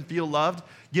make them feel loved,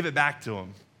 give it back to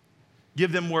them.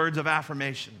 Give them words of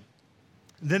affirmation.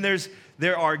 Then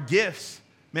there are gifts.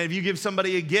 Man, if you give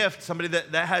somebody a gift, somebody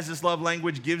that has this love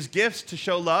language gives gifts to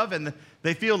show love, and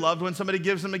they feel loved when somebody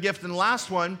gives them a gift. And the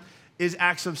last one is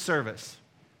acts of service.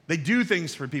 They do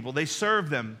things for people. They serve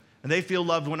them, and they feel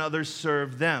loved when others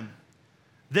serve them.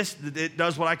 It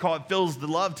does what I call it fills the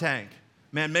love tank.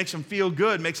 Man, makes them feel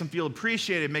good, makes them feel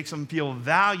appreciated, makes them feel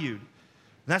valued.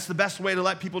 And that's the best way to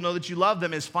let people know that you love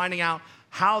them is finding out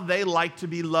how they like to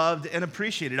be loved and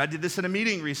appreciated. I did this in a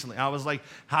meeting recently. I was like,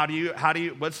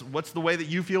 what's the way that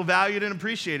you feel valued and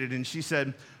appreciated? And she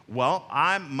said, well,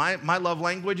 my love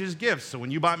language is gifts. So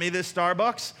when you bought me this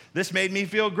Starbucks, this made me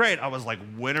feel great. I was like,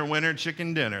 winner,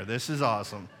 chicken dinner. This is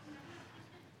awesome.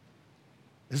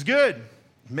 It's good.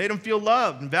 It made them feel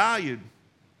loved and valued.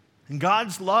 And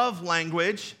God's love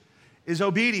language is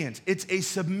obedience. It's a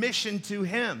submission to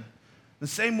Him, the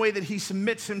same way that He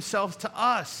submits Himself to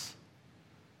us.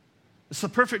 It's the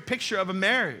perfect picture of a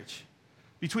marriage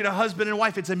between a husband and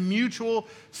wife. It's a mutual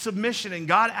submission, and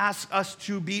God asks us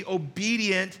to be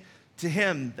obedient to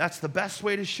Him. That's the best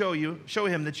way to show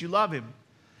Him that you love Him.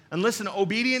 And listen,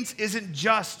 obedience isn't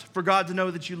just for God to know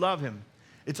that you love Him.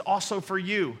 It's also for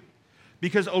you,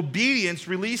 because obedience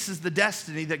releases the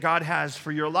destiny that God has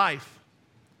for your life.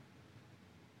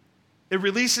 It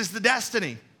releases the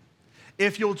destiny.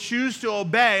 If you'll choose to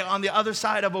obey, on the other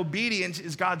side of obedience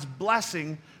is God's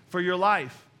blessing for your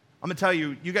life. I'm going to tell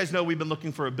you, you guys know we've been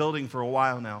looking for a building for a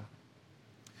while now.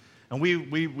 And we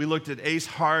looked at Ace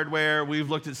Hardware. We've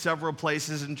looked at several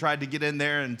places and tried to get in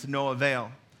there, and to no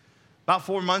avail. About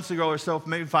 4 months ago or so,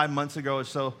 maybe 5 months ago or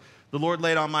so, the Lord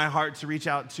laid on my heart to reach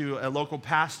out to a local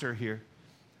pastor here.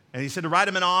 And He said to write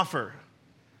him an offer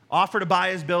to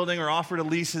buy his building or offer to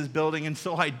lease his building. And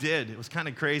so I did. It was kind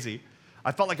of crazy.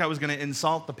 I felt like I was going to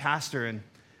insult the pastor,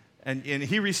 and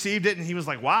he received it, and he was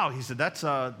like, wow. He said,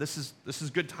 this is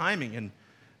good timing.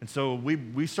 And so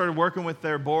we started working with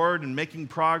their board and making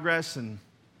progress. And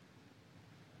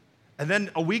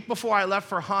then a week before I left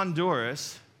for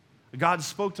Honduras, God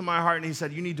spoke to my heart, and He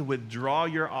said, you need to withdraw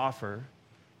your offer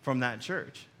from that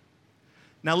church.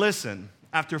 Now listen,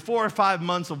 after 4 or 5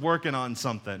 months of working on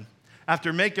something,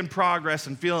 after making progress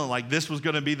and feeling like this was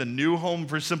going to be the new home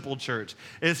for Simple Church,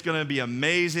 it's going to be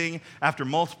amazing, after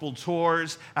multiple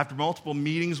tours, after multiple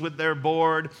meetings with their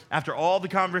board, after all the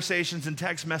conversations and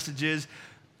text messages,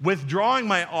 withdrawing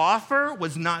my offer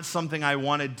was not something I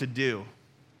wanted to do.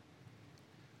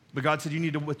 But God said, you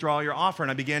need to withdraw your offer.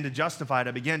 And I began to justify it.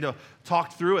 I began to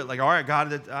talk through it. Like, all right,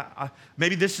 God,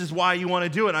 maybe this is why you want to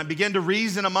do it. And I began to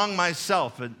reason among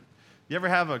myself. You ever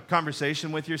have a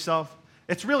conversation with yourself?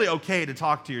 It's really okay to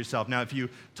talk to yourself. Now, if you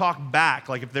talk back,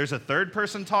 like if there's a third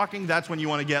person talking, that's when you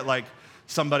want to get like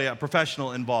somebody, a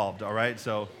professional involved, all right?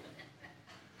 So,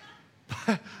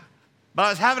 but I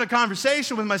was having a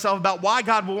conversation with myself about why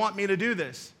God will want me to do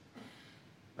this.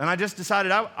 And I just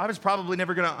decided I was probably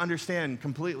never going to understand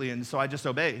completely, and so I just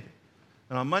obeyed.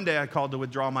 And on Monday, I called to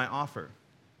withdraw my offer.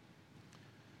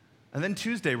 And then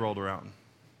Tuesday rolled around.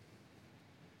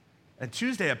 And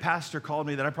Tuesday, a pastor called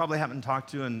me that I probably haven't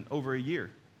talked to in over a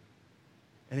year.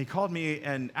 And he called me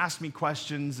and asked me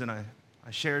questions, and I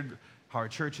shared how our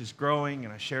church is growing,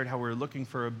 and I shared how we're looking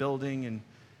for a building. And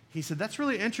he said, that's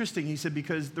really interesting. He said,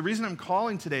 because the reason I'm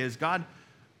calling today is God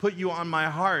put you on my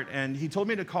heart, and He told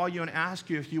me to call you and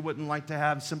ask you if you wouldn't like to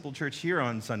have Simple Church here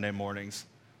on Sunday mornings.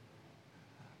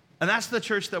 And that's the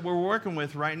church that we're working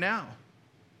with right now.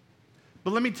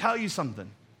 But let me tell you something.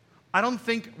 I don't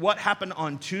think what happened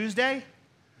on Tuesday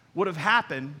would have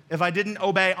happened if I didn't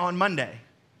obey on Monday.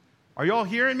 Are you all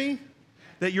hearing me?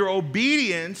 That your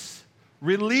obedience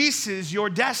releases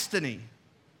your destiny.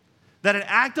 That an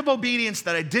act of obedience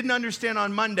that I didn't understand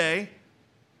on Monday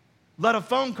let a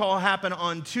phone call happen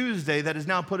on Tuesday that has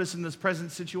now put us in this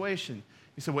present situation.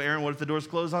 You said, well, Aaron, what if the doors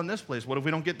close on this place? What if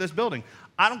we don't get this building?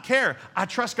 I don't care. I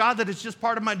trust God that it's just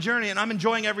part of my journey and I'm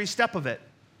enjoying every step of it.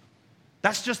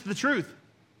 That's just the truth.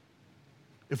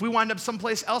 If we wind up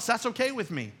someplace else, that's okay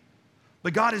with me.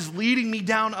 But God is leading me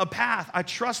down a path. I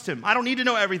trust him. I don't need to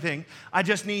know everything. I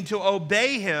just need to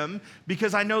obey him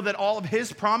because I know that all of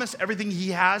his promise, everything he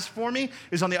has for me,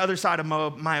 is on the other side of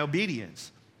my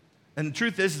obedience. And the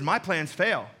truth is my plans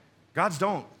fail. God's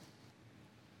don't.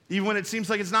 Even when it seems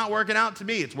like it's not working out to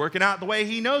me, it's working out the way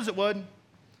he knows it would.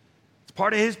 It's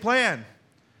part of his plan.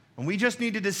 And we just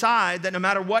need to decide that no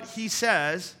matter what he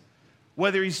says,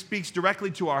 whether he speaks directly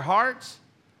to our hearts,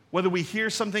 whether we hear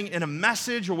something in a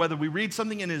message or whether we read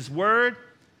something in his word,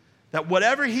 that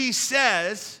whatever he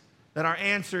says, that our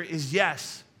answer is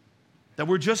yes, that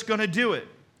we're just going to do it,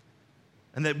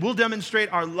 and that we'll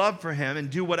demonstrate our love for him and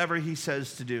do whatever he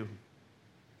says to do.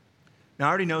 Now, I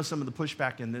already know some of the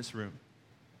pushback in this room.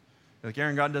 Like,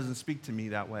 Aaron, God doesn't speak to me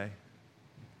that way.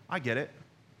 I get it.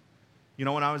 You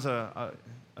know, when I was a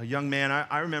young man,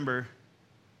 I remember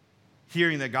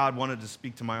hearing that God wanted to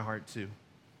speak to my heart too.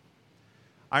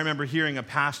 I remember hearing a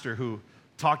pastor who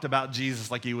talked about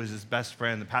Jesus like he was his best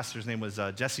friend. The pastor's name was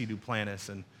Jesse Duplantis,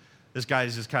 and this guy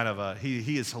is just kind of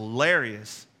he is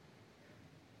hilarious.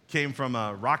 Came from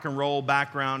a rock and roll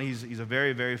background. He's a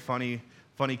very, very funny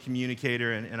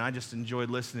communicator, and I just enjoyed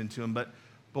listening to him. But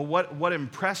what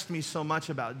impressed me so much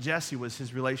about Jesse was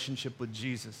his relationship with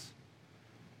Jesus.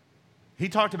 He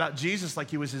talked about Jesus like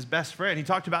he was his best friend. He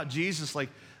talked about Jesus like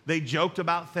they joked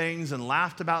about things and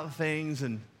laughed about things,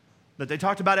 and that they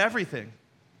talked about everything.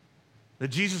 That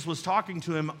Jesus was talking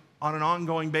to him on an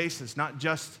ongoing basis, not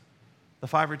just the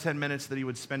 5 or 10 minutes that he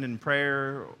would spend in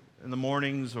prayer in the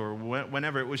mornings or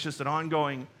whenever. It was just an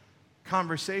ongoing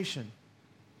conversation.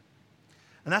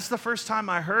 And that's the first time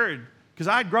I heard, because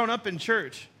I had grown up in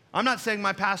church. I'm not saying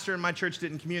my pastor and my church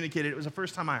didn't communicate it. It was the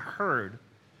first time I heard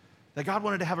that God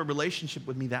wanted to have a relationship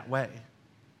with me that way.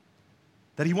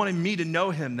 That he wanted me to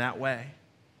know him that way.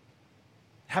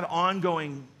 Have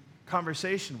ongoing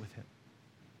conversation with him.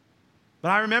 But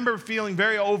I remember feeling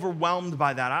very overwhelmed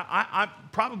by that. I'm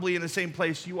probably in the same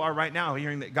place you are right now,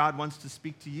 hearing that God wants to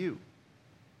speak to you.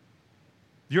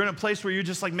 You're in a place where you're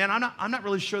just like, man, I'm not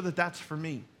really sure that that's for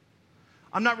me.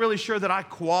 I'm not really sure that I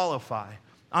qualify.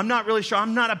 I'm not really sure.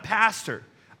 I'm not a pastor.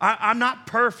 I'm not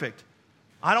perfect.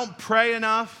 I don't pray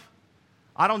enough.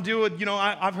 I don't do it,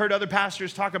 I've heard other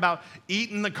pastors talk about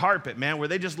eating the carpet, man, where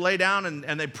they just lay down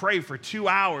and they pray for 2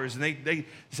 hours. And they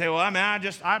say, well,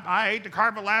 I ate the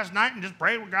carpet last night and just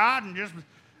prayed with God. And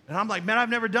I'm like, man, I've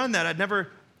never done that.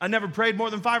 I never prayed more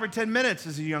than 5 or 10 minutes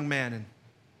as a young man. And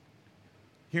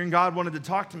hearing God wanted to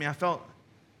talk to me, I felt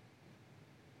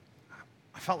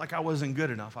like I wasn't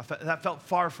good enough. That felt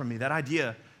far from me. That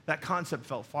idea, that concept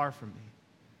felt far from me.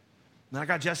 And then I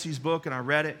got Jesse's book and I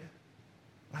read it.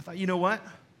 And I thought, you know what?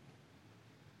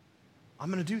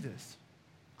 I'm going to do this.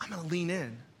 I'm going to lean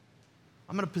in.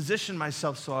 I'm going to position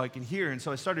myself so I can hear. And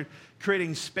so I started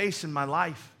creating space in my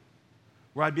life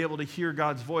where I'd be able to hear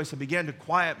God's voice. I began to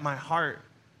quiet my heart.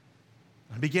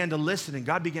 I began to listen, and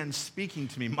God began speaking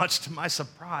to me, much to my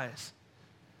surprise.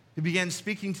 He began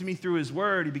speaking to me through his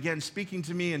word. He began speaking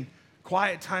to me in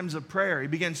quiet times of prayer. He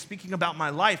began speaking about my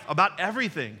life, about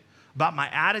everything, about my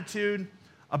attitude,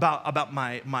 about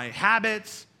my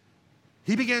habits.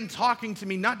 He began talking to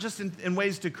me, not just in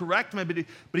ways to correct me, but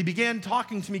he began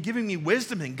talking to me, giving me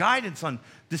wisdom and guidance on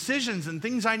decisions and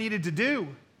things I needed to do.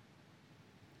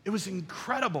 It was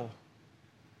incredible.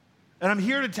 And I'm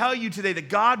here to tell you today that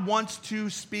God wants to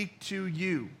speak to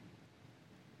you.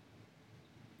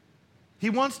 He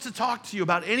wants to talk to you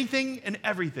about anything and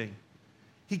everything.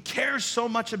 He cares so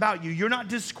much about you. You're not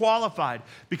disqualified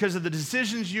because of the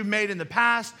decisions you've made in the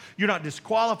past. You're not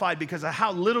disqualified because of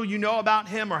how little you know about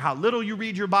him or how little you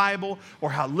read your Bible or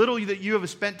how little that you have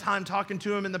spent time talking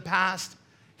to him in the past.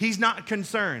 He's not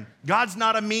concerned. God's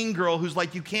not a mean girl who's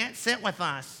like, you can't sit with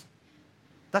us.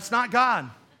 That's not God.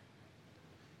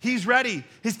 He's ready.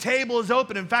 His table is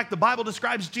open. In fact, the Bible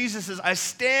describes Jesus as, I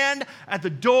stand at the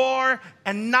door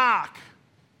and knock.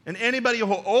 And anybody who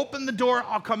will open the door,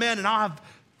 I'll come in and I'll have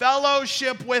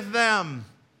fellowship with them.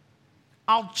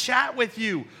 I'll chat with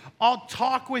you. I'll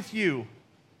talk with you.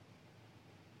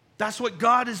 That's what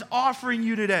God is offering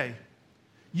you today.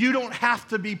 You don't have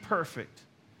to be perfect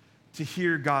to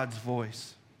hear God's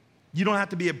voice. You don't have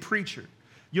to be a preacher.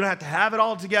 You don't have to have it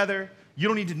all together. You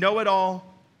don't need to know it all.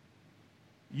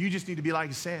 You just need to be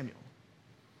like Samuel.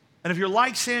 And if you're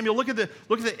like Samuel, look at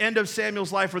the end of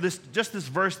Samuel's life, or this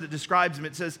verse that describes him.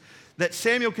 It says that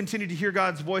Samuel continued to hear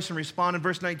God's voice and respond. In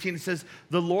verse 19, it says,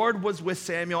 the Lord was with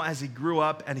Samuel as he grew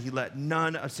up, and he let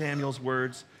none of Samuel's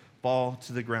words fall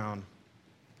to the ground.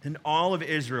 And all of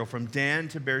Israel, from Dan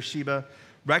to Beersheba,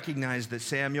 recognized that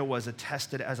Samuel was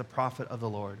attested as a prophet of the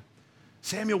Lord.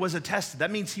 Samuel was attested.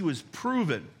 That means he was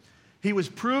proven. He was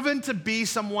proven to be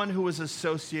someone who was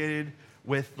associated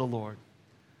with the Lord.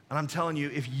 And I'm telling you,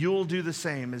 if you'll do the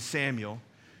same as Samuel,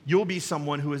 you'll be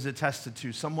someone who is attested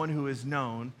to, someone who is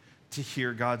known to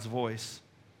hear God's voice.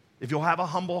 If you'll have a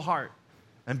humble heart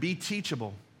and be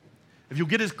teachable, if you'll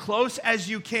get as close as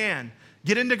you can,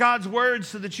 get into God's word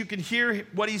so that you can hear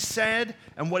what he said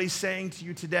and what he's saying to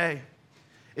you today.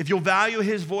 If you'll value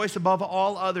his voice above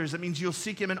all others, that means you'll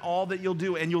seek him in all that you'll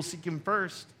do, and you'll seek him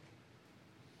first.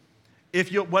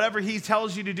 If you, whatever he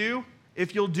tells you to do,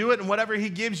 if you'll do it, and whatever he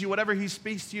gives you, whatever he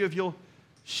speaks to you, if you'll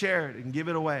share it and give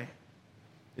it away.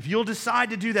 If you'll decide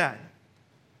to do that,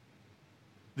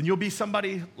 then you'll be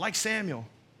somebody like Samuel,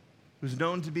 who's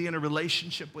known to be in a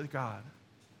relationship with God.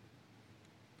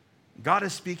 God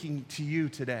is speaking to you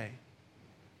today.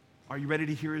 Are you ready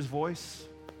to hear his voice?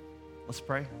 Let's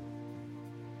pray.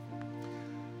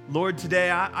 Lord,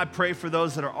 today I pray for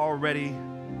those that are already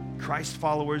Christ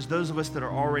followers, those of us that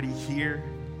are already here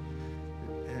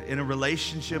in a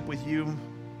relationship with you.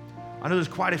 I know there's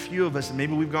quite a few of us, and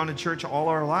maybe we've gone to church all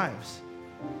our lives,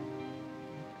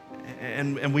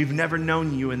 and we've never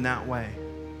known you in that way.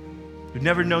 We've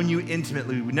never known you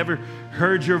intimately. We've never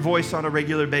heard your voice on a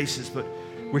regular basis, but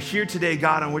we're here today,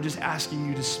 God, and we're just asking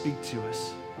you to speak to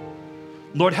us.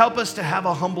 Lord, help us to have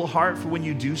a humble heart for when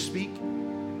you do speak.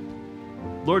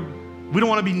 Lord, we don't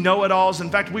want to be know-it-alls.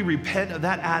 In fact, we repent of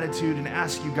that attitude and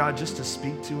ask you, God, just to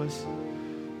speak to us,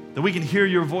 that we can hear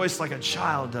your voice like a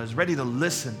child does, ready to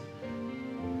listen.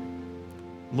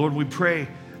 Lord, we pray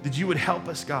that you would help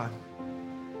us, God,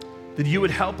 that you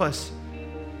would help us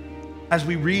as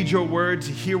we read your word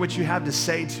to hear what you have to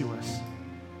say to us.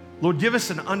 Lord, give us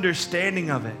an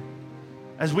understanding of it.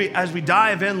 As we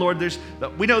dive in, Lord,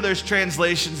 we know there's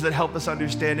translations that help us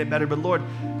understand it better, but Lord,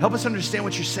 help us understand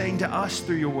what you're saying to us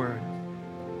through your word.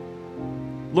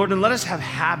 Lord, and let us have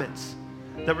habits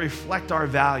that reflect our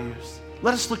values.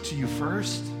 Let us look to you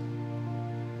first.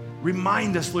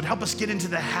 Remind us, Lord, help us get into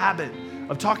the habit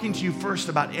of talking to you first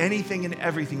about anything and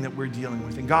everything that we're dealing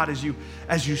with. And God, as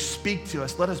you speak to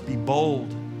us, let us be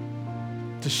bold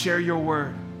to share your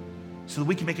word so that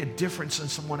we can make a difference in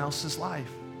someone else's life.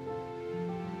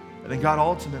 And then God,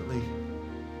 ultimately,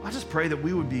 I just pray that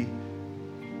we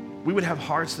would have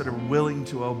hearts that are willing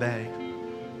to obey.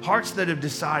 Hearts that have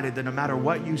decided that no matter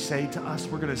what you say to us,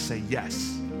 we're going to say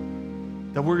yes.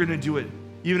 That we're going to do it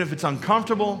even if it's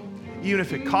uncomfortable, even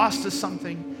if it costs us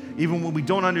something, even when we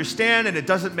don't understand and it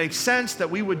doesn't make sense, that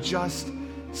we would just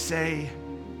say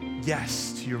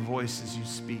yes to your voice as you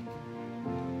speak.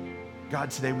 God,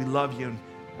 today we love you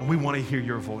and we want to hear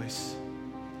your voice.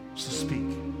 So speak.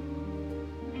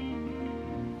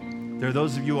 There are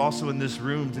those of you also in this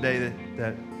room today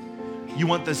that you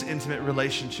want this intimate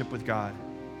relationship with God.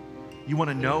 You want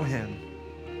to know him.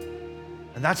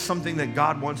 And that's something that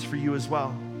God wants for you as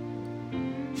well.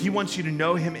 He wants you to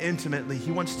know him intimately.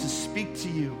 He wants to speak to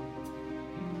you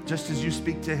just as you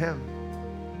speak to him.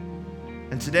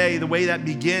 And today, the way that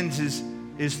begins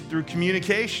is through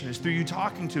communication, is through you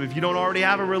talking to him. If you don't already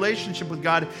have a relationship with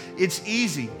God, it's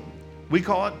easy. We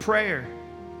call it prayer.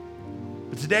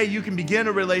 But today, you can begin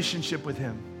a relationship with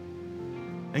him.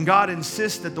 And God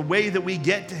insists that the way that we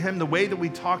get to him, the way that we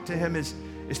talk to him is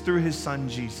through his son,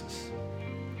 Jesus.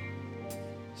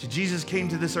 So Jesus came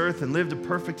to this earth and lived a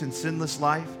perfect and sinless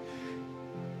life.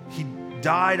 He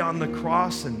died on the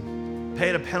cross and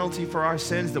paid a penalty for our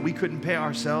sins that we couldn't pay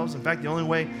ourselves. In fact, the only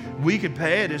way we could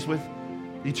pay it is with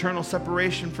eternal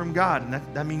separation from God, and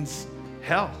that means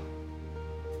hell.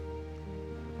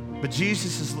 But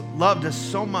Jesus has loved us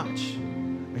so much,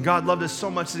 and God loved us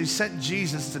so much that he sent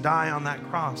Jesus to die on that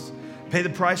cross, pay the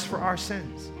price for our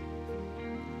sins,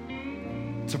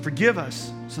 to forgive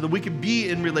us so that we could be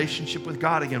in relationship with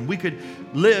God again. We could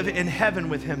live in heaven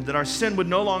with him, that our sin would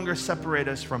no longer separate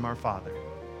us from our Father.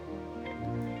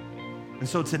 And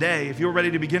so today, if you're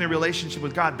ready to begin a relationship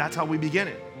with God, that's how we begin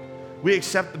it. We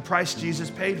accept the price Jesus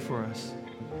paid for us.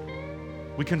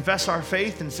 We confess our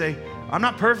faith and say, I'm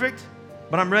not perfect,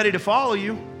 but I'm ready to follow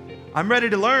you. I'm ready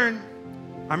to learn.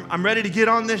 I'm ready to get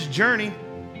on this journey.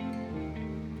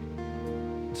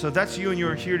 So if that's you and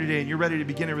you're here today and you're ready to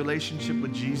begin a relationship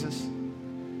with Jesus,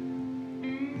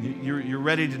 you're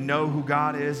ready to know who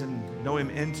God is and know him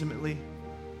intimately,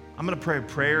 I'm going to pray a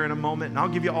prayer in a moment, and I'll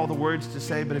give you all the words to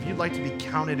say, but if you'd like to be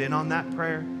counted in on that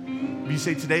prayer, if you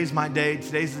say, today's my day,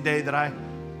 today's the day that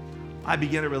I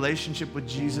begin a relationship with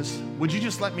Jesus, would you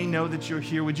just let me know that you're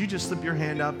here? Would you just slip your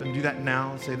hand up and do that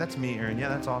now and say, that's me, Aaron. Yeah,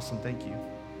 that's awesome. Thank you.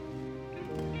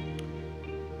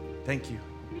 Thank you.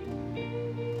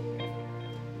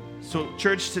 So,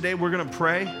 church, today we're going to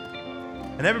pray.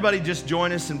 And everybody just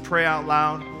join us and pray out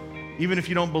loud. Even if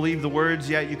you don't believe the words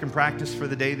yet, you can practice for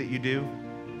the day that you do.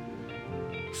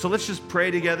 So let's just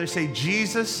pray together. Say,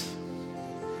 Jesus,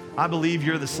 I believe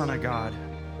you're the Son of God.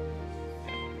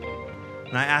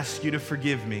 And I ask you to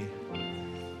forgive me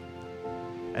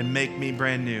and make me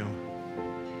brand new.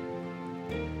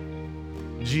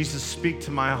 Jesus, speak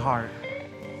to my heart.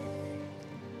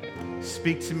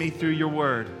 Speak to me through your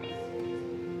word,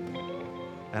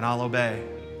 and I'll obey.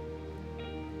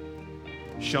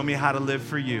 Show me how to live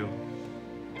for you.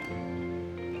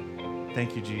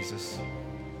 Thank you, Jesus.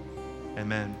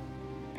 Amen.